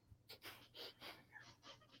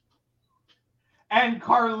 And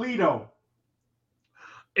Carlito.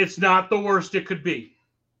 It's not the worst it could be.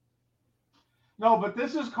 No, but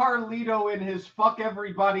this is Carlito in his fuck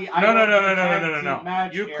everybody. No.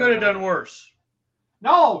 You could have done worse.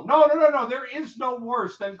 No. There is no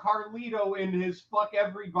worse than Carlito in his fuck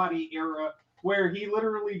everybody era, where he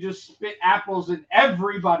literally just spit apples in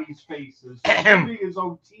everybody's faces, including his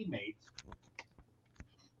own teammates.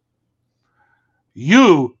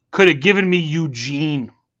 You could have given me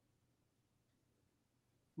Eugene.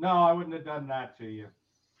 No, I wouldn't have done that to you.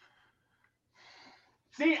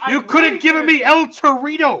 See, you could have given me El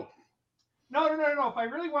Torito. No. If I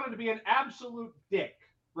really wanted to be an absolute dick,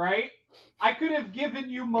 right? I could have given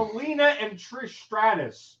you Melina and Trish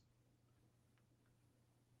Stratus.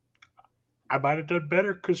 I might have done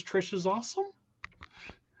better because Trish is awesome.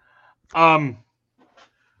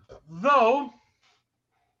 Though,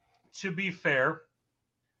 to be fair,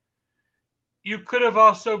 you could have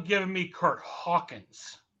also given me Kurt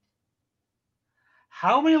Hawkins.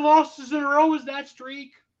 How many losses in a row is that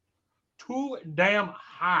streak? Too damn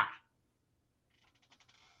high.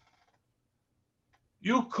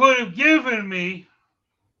 You could have given me...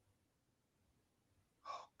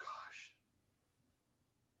 Oh, gosh.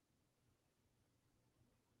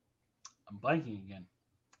 I'm blanking again.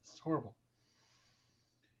 It's horrible.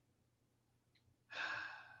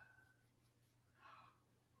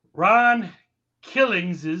 Ron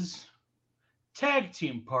Killings' tag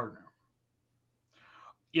team partner.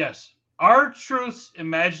 Yes, R-Truth's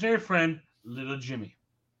imaginary friend, Little Jimmy.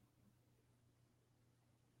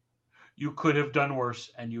 You could have done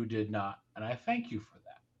worse, and you did not. And I thank you for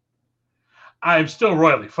that. I'm still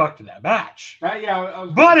royally fucked in that match.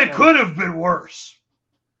 But it could have been worse.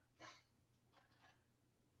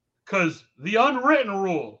 Because the unwritten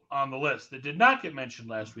rule on the list that did not get mentioned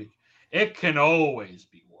last week, it can always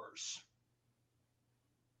be worse.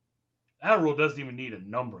 That rule doesn't even need a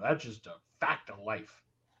number. That's just a fact of life.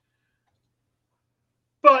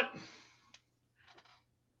 But,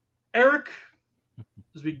 Eric,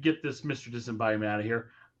 as we get this Mr. Disembodiment out of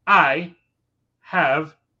here, I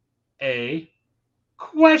have a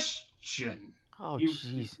question. Oh,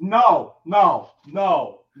 jeez. No.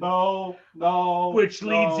 Which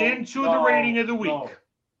leads into the rating of the week. No.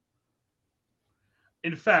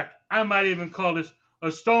 In fact, I might even call this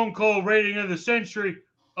a Stone Cold rating of the century,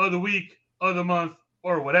 of the week, of the month,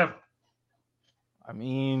 or whatever. I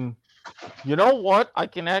mean, you know what? I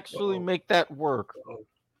can actually make that work.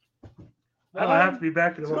 I don't have to be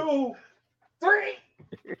back in the 2, 3.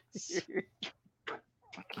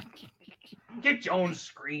 Get your own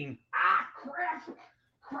screen. Crap.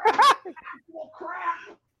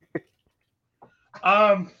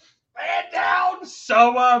 Man down.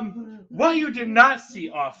 So, what you did not see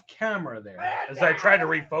off camera there, as I tried to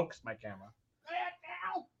refocus my camera.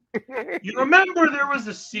 You remember there was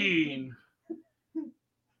a scene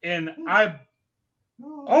I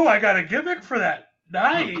got a gimmick for that.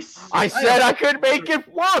 Nice. I said I could make it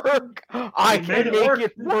work. I can make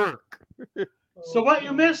it work. So what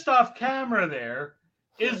you missed off camera there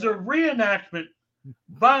is a reenactment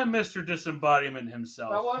by Mr. Disembodiment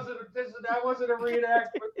himself. That wasn't a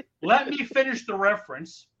reenactment. Let me finish the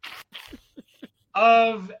reference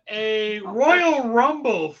of a Royal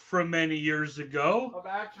Rumble from many years ago. I'm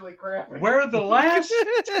actually crapping. Where the last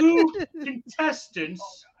 2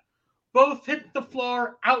 contestants both hit the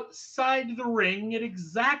floor outside the ring at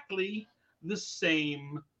exactly the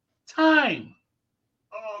same time.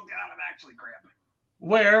 Oh, God, I'm actually cramping.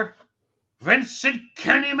 Where Vincent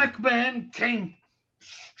Kennedy McMahon came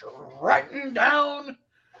striding down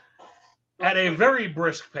at a very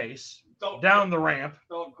brisk pace down the ramp.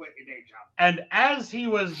 Don't quit your day job. And as he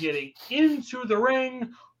was getting into the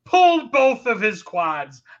ring, pulled both of his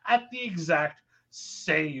quads at the exact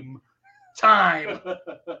same time.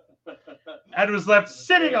 And was left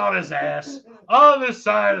sitting on his ass on the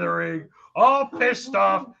side of the ring, all pissed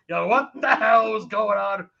off. You know, what the hell was going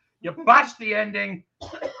on? You botched the ending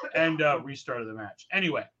and restarted the match.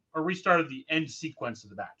 Anyway, or restarted the end sequence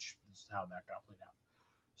of the match. This is how that got played out.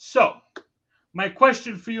 So, My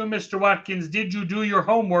question for you, Mr. Watkins, did you do your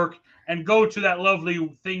homework and go to that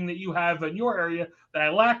lovely thing that you have in your area that I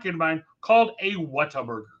lack in mine called a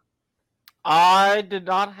Whataburger? I did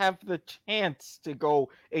not have the chance to go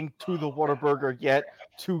into the Whataburger yet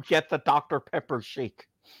to get the Dr. Pepper shake.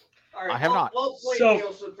 All right, I have not. Well played, So-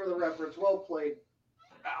 Nielsen, for the reference. Well played.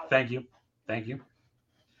 Ow. Thank you.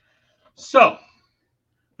 So,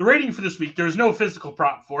 the rating for this week, there's no physical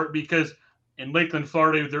prop for it because in Lakeland,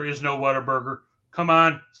 Florida, there is no Whataburger. Come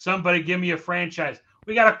on, somebody give me a franchise.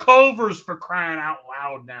 We got a Culver's for crying out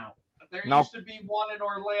loud now. There No. used to be one in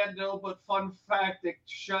Orlando, but fun fact, it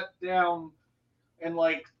shut down in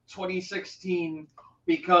like 2016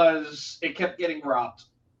 because it kept getting robbed.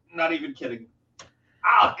 Not even kidding.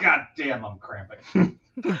 Oh, god damn, I'm cramping.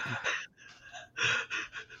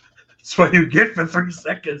 That's what you get for 3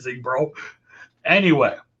 seconds, bro.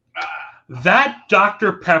 Anyway, that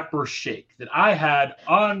Dr. Pepper shake that I had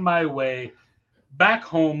on my way back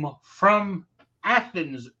home from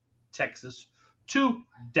Athens, Texas, to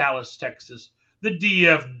Dallas, Texas, the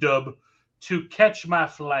DF dub, to catch my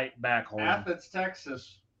flight back home. Athens,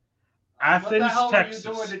 Texas. Athens, what the hell Texas. are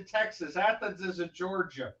you doing in Texas? Athens is in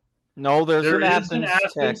Georgia. No, there's There an is an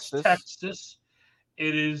Athens, Texas. Texas.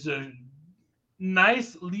 It is a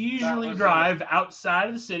nice leisurely was drive outside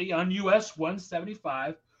of the city on US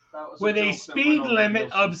 175 That was with a joke that speed went over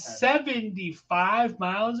limit of Nielsen's head. 75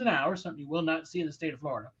 miles an hour, something you will not see in the state of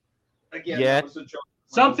Florida. Again, Yeah. that was a joke. that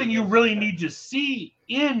went Something over you Nielsen's really head. need to see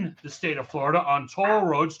in the state of Florida on toll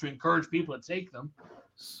roads to encourage people to take them.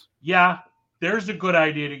 Yeah, there's a good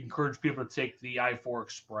idea to encourage people to take the I-4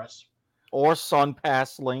 Express. Or Sun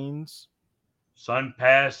Pass lanes. Sun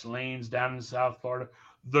Pass lanes down in South Florida.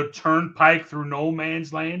 The turnpike through no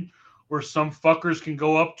man's land where some fuckers can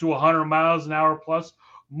go up to 100 miles an hour plus.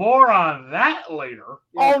 More on that later.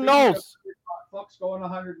 Oh, speaking no. of Fucks going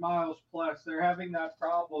 100 miles plus. They're having that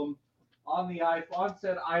problem on the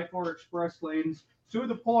said I-4 express lanes to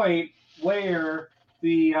the point where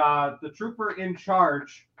the trooper in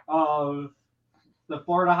charge of the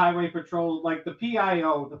Florida Highway Patrol, like the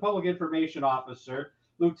PIO, the Public Information Officer,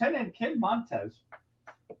 Lieutenant Kim Montez,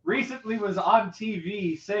 recently was on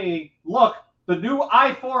TV saying, "Look, the new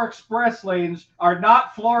I-4 express lanes are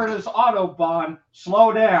not Florida's Autobahn.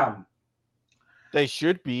 Slow down." They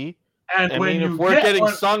should be. And I when mean, you if we're get getting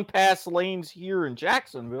one- Sun Pass lanes here in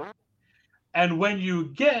Jacksonville. And when you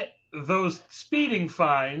get those speeding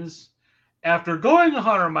fines after going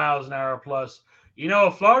 100 miles an hour plus, you know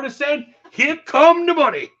what Florida said? Here come the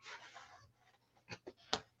money.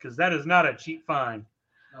 Because that is not a cheap fine,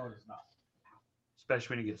 No, it is not.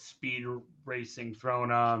 especially when you get speed racing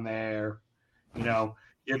thrown on there. You know,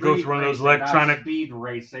 you go Street through one of those racing, not electronic. speed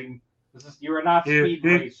racing. You are not Here speed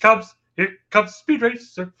racing. comes speed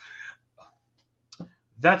racer.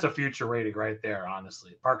 That's a future rating right there,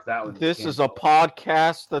 honestly. Park that one. This is a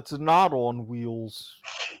podcast that's not on wheels.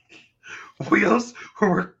 Wheels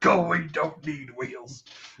where we're going don't need wheels.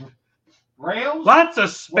 Rails? Lots of Where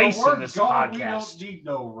space we're in this going, we don't podcast. need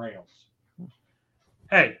no rails.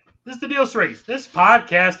 Hey, this is the deal race. This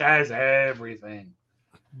podcast has everything.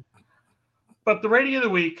 But the rating of the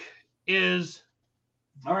week is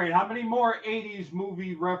All right, how many more 80s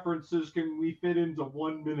movie references can we fit into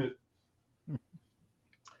 1 minute?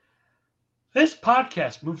 this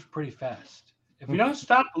podcast moves pretty fast. If you don't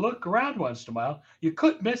stop and look around once in a while, you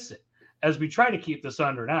could miss it as we try to keep this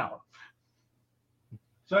under an hour.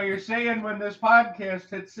 So you're saying when this podcast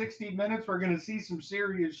hits 60 minutes, we're going to see some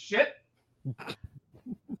serious shit?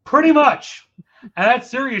 Pretty much. And that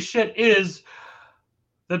serious shit is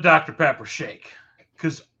the Dr. Pepper shake.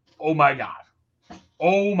 Because, oh my God.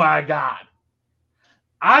 Oh my God.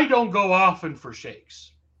 I don't go often for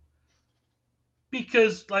shakes.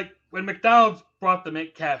 Because, like, when McDonald's brought the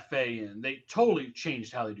McCafe in, they totally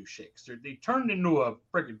changed how they do shakes. They turned into a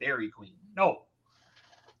friggin' Dairy Queen. No.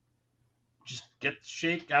 Just get the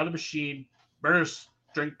shake out of the machine, burn a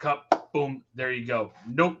drink cup, boom, there you go.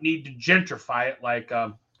 No need to gentrify it like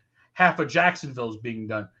half of Jacksonville is being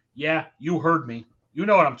done. Yeah, you heard me. You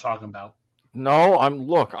know what I'm talking about. No,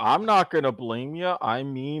 I'm not going to blame you. I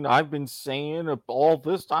mean, I've been saying all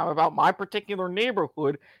this time about my particular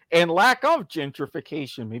neighborhood and lack of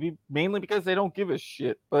gentrification, maybe mainly because they don't give a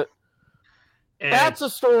shit, but And that's a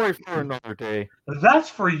story for another day. that's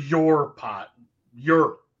for your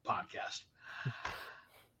podcast.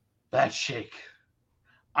 That shake.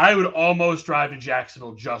 I would almost drive to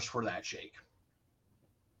Jacksonville just for that shake.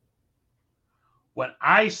 When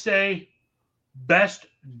I say best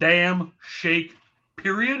damn shake,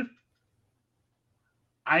 period,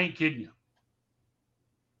 I ain't kidding you.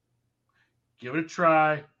 Give it a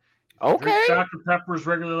try. Okay. Drink Dr. Peppers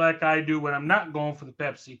regularly like I do when I'm not going for the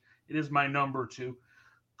Pepsi. It is my number 2.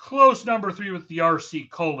 Close number 3 with the RC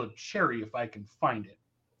Cola Cherry if I can find it.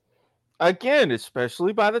 Again,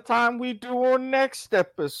 especially by the time we do our next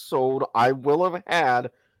episode, I will have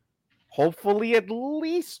had hopefully at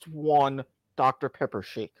least one Dr. Pepper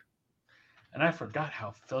shake. And I forgot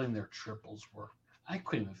how filling their triples were. I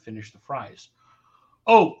couldn't even finish the fries.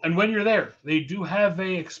 Oh, and when you're there, they do have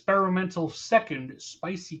a experimental second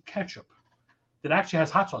spicy ketchup that actually has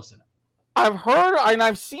hot sauce in it. I've heard and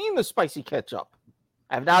I've seen the spicy ketchup.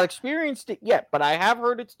 I've not experienced it yet, but I have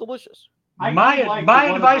heard it's delicious. My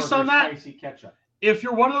advice on that, spicy ketchup. if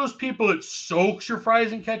you're one of those people that soaks your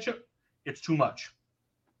fries in ketchup, it's too much.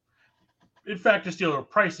 In fact, to steal a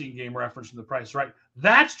pricing game reference from The Price Right,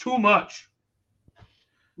 that's too much.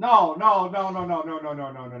 No.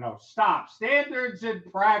 Stop. Standards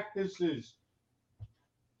and practices.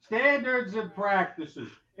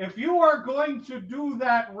 If you are going to do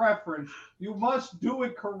that reference, you must do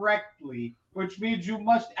it correctly, which means you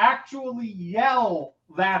must actually yell,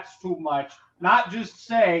 "That's too much," not just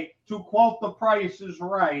say, to quote The Price is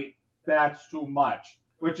Right, "That's too much,"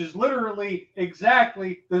 which is literally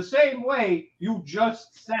exactly the same way you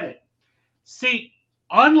just said it. See,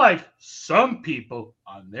 unlike some people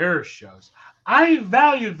on their shows, I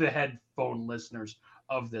value the headphone listeners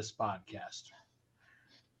of this podcast.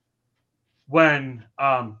 When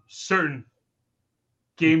certain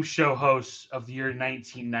game show hosts of the year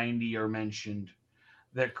 1990 are mentioned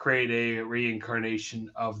that create a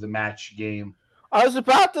reincarnation of the match game. I was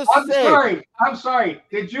about to say. I'm sorry.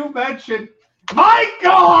 Did you mention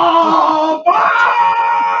Michael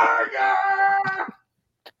Barger?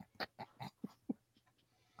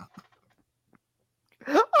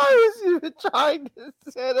 I was even trying to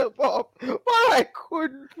set him up, but I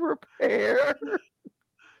couldn't prepare.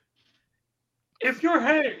 If your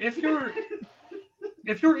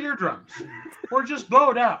eardrums were just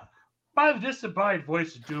blowed out by the disembodied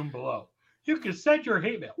voice of doom below, you can send your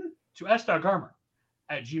hate mail to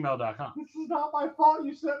s.garmer@gmail.com. This is not my fault.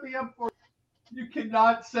 You set me up for it. You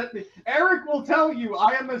cannot set me. Eric will tell you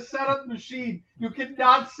I am a setup machine. You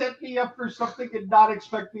cannot set me up for something and not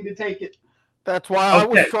expect me to take it. That's why I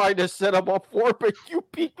was trying to set him up for it, but you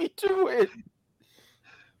beat me to it.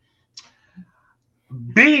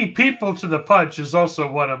 Beating people to the punch is also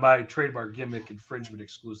one of my trademark gimmick infringement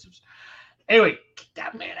exclusives. Anyway, get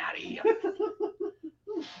that man out of here.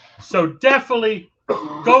 So definitely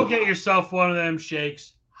go get yourself one of them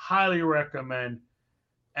shakes. Highly recommend.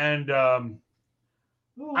 And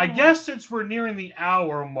I guess since we're nearing the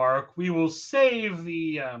hour mark, we will save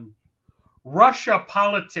the Russia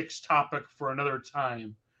politics topic for another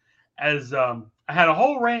time. As I had a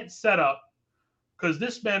whole rant set up because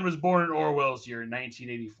this man was born in Orwell's year in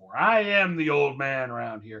 1984. I am the old man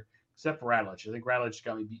around here, except for Radulich. I think Radulich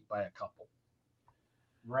got me beat by a couple.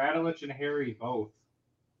 Radulich and Harry both.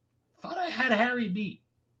 Thought I had Harry beat.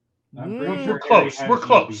 I'm pretty sure We're close. Harry We're has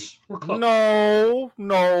close. you We're close.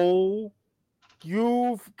 No.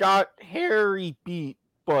 You've got Harry beat,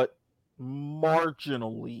 but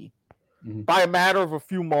marginally. Mhm. By a matter of a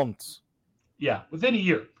few months. Yeah, within a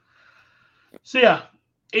year. So yeah,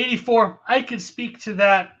 84. I can speak to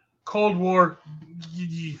that. Cold War.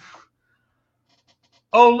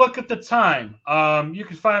 Oh, look at the time. You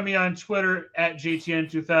can find me on Twitter at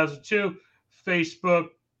JTN2002,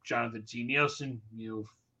 Facebook, Jonathan T. Nielsen. You'll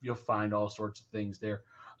find all sorts of things there.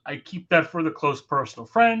 I keep that for the close personal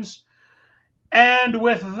friends. And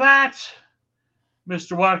with that,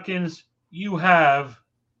 Mr. Watkins, you have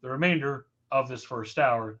the remainder of this first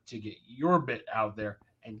hour to get your bit out there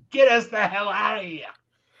and get us the hell out of here.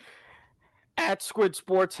 At Squid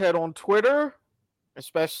Sports Head on Twitter,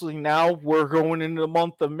 especially now we're going into the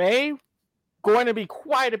month of May, going to be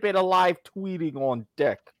quite a bit of live tweeting on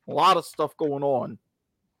deck. A lot of stuff going on.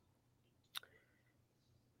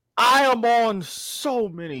 I am on so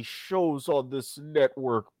many shows on this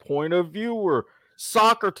network. Point of View or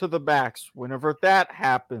Soccer to the Max, whenever that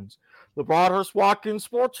happens. The Broadhurst Watkins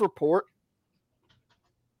Sports Report.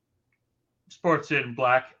 Sports in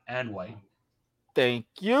black and white. Thank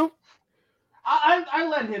you. I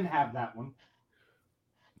let him have that one.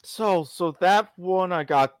 So that one, I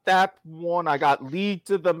got that one. I got League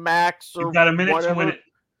to the Max or You've got a minute whatever. to win it.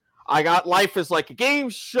 I got Life is Like a Game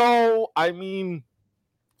Show. I mean,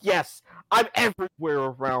 yes, I'm everywhere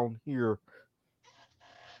around here.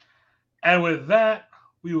 And with that,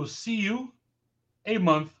 we will see you a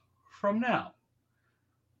month from now.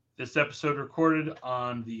 This episode recorded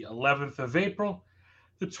on the 11th of April,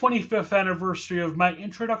 the 25th anniversary of my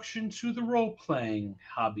introduction to the role-playing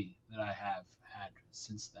hobby that I have had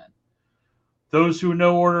since then. Those who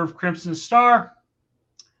know Order of Crimson Star,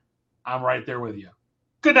 I'm right there with you.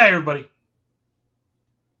 Good night, everybody.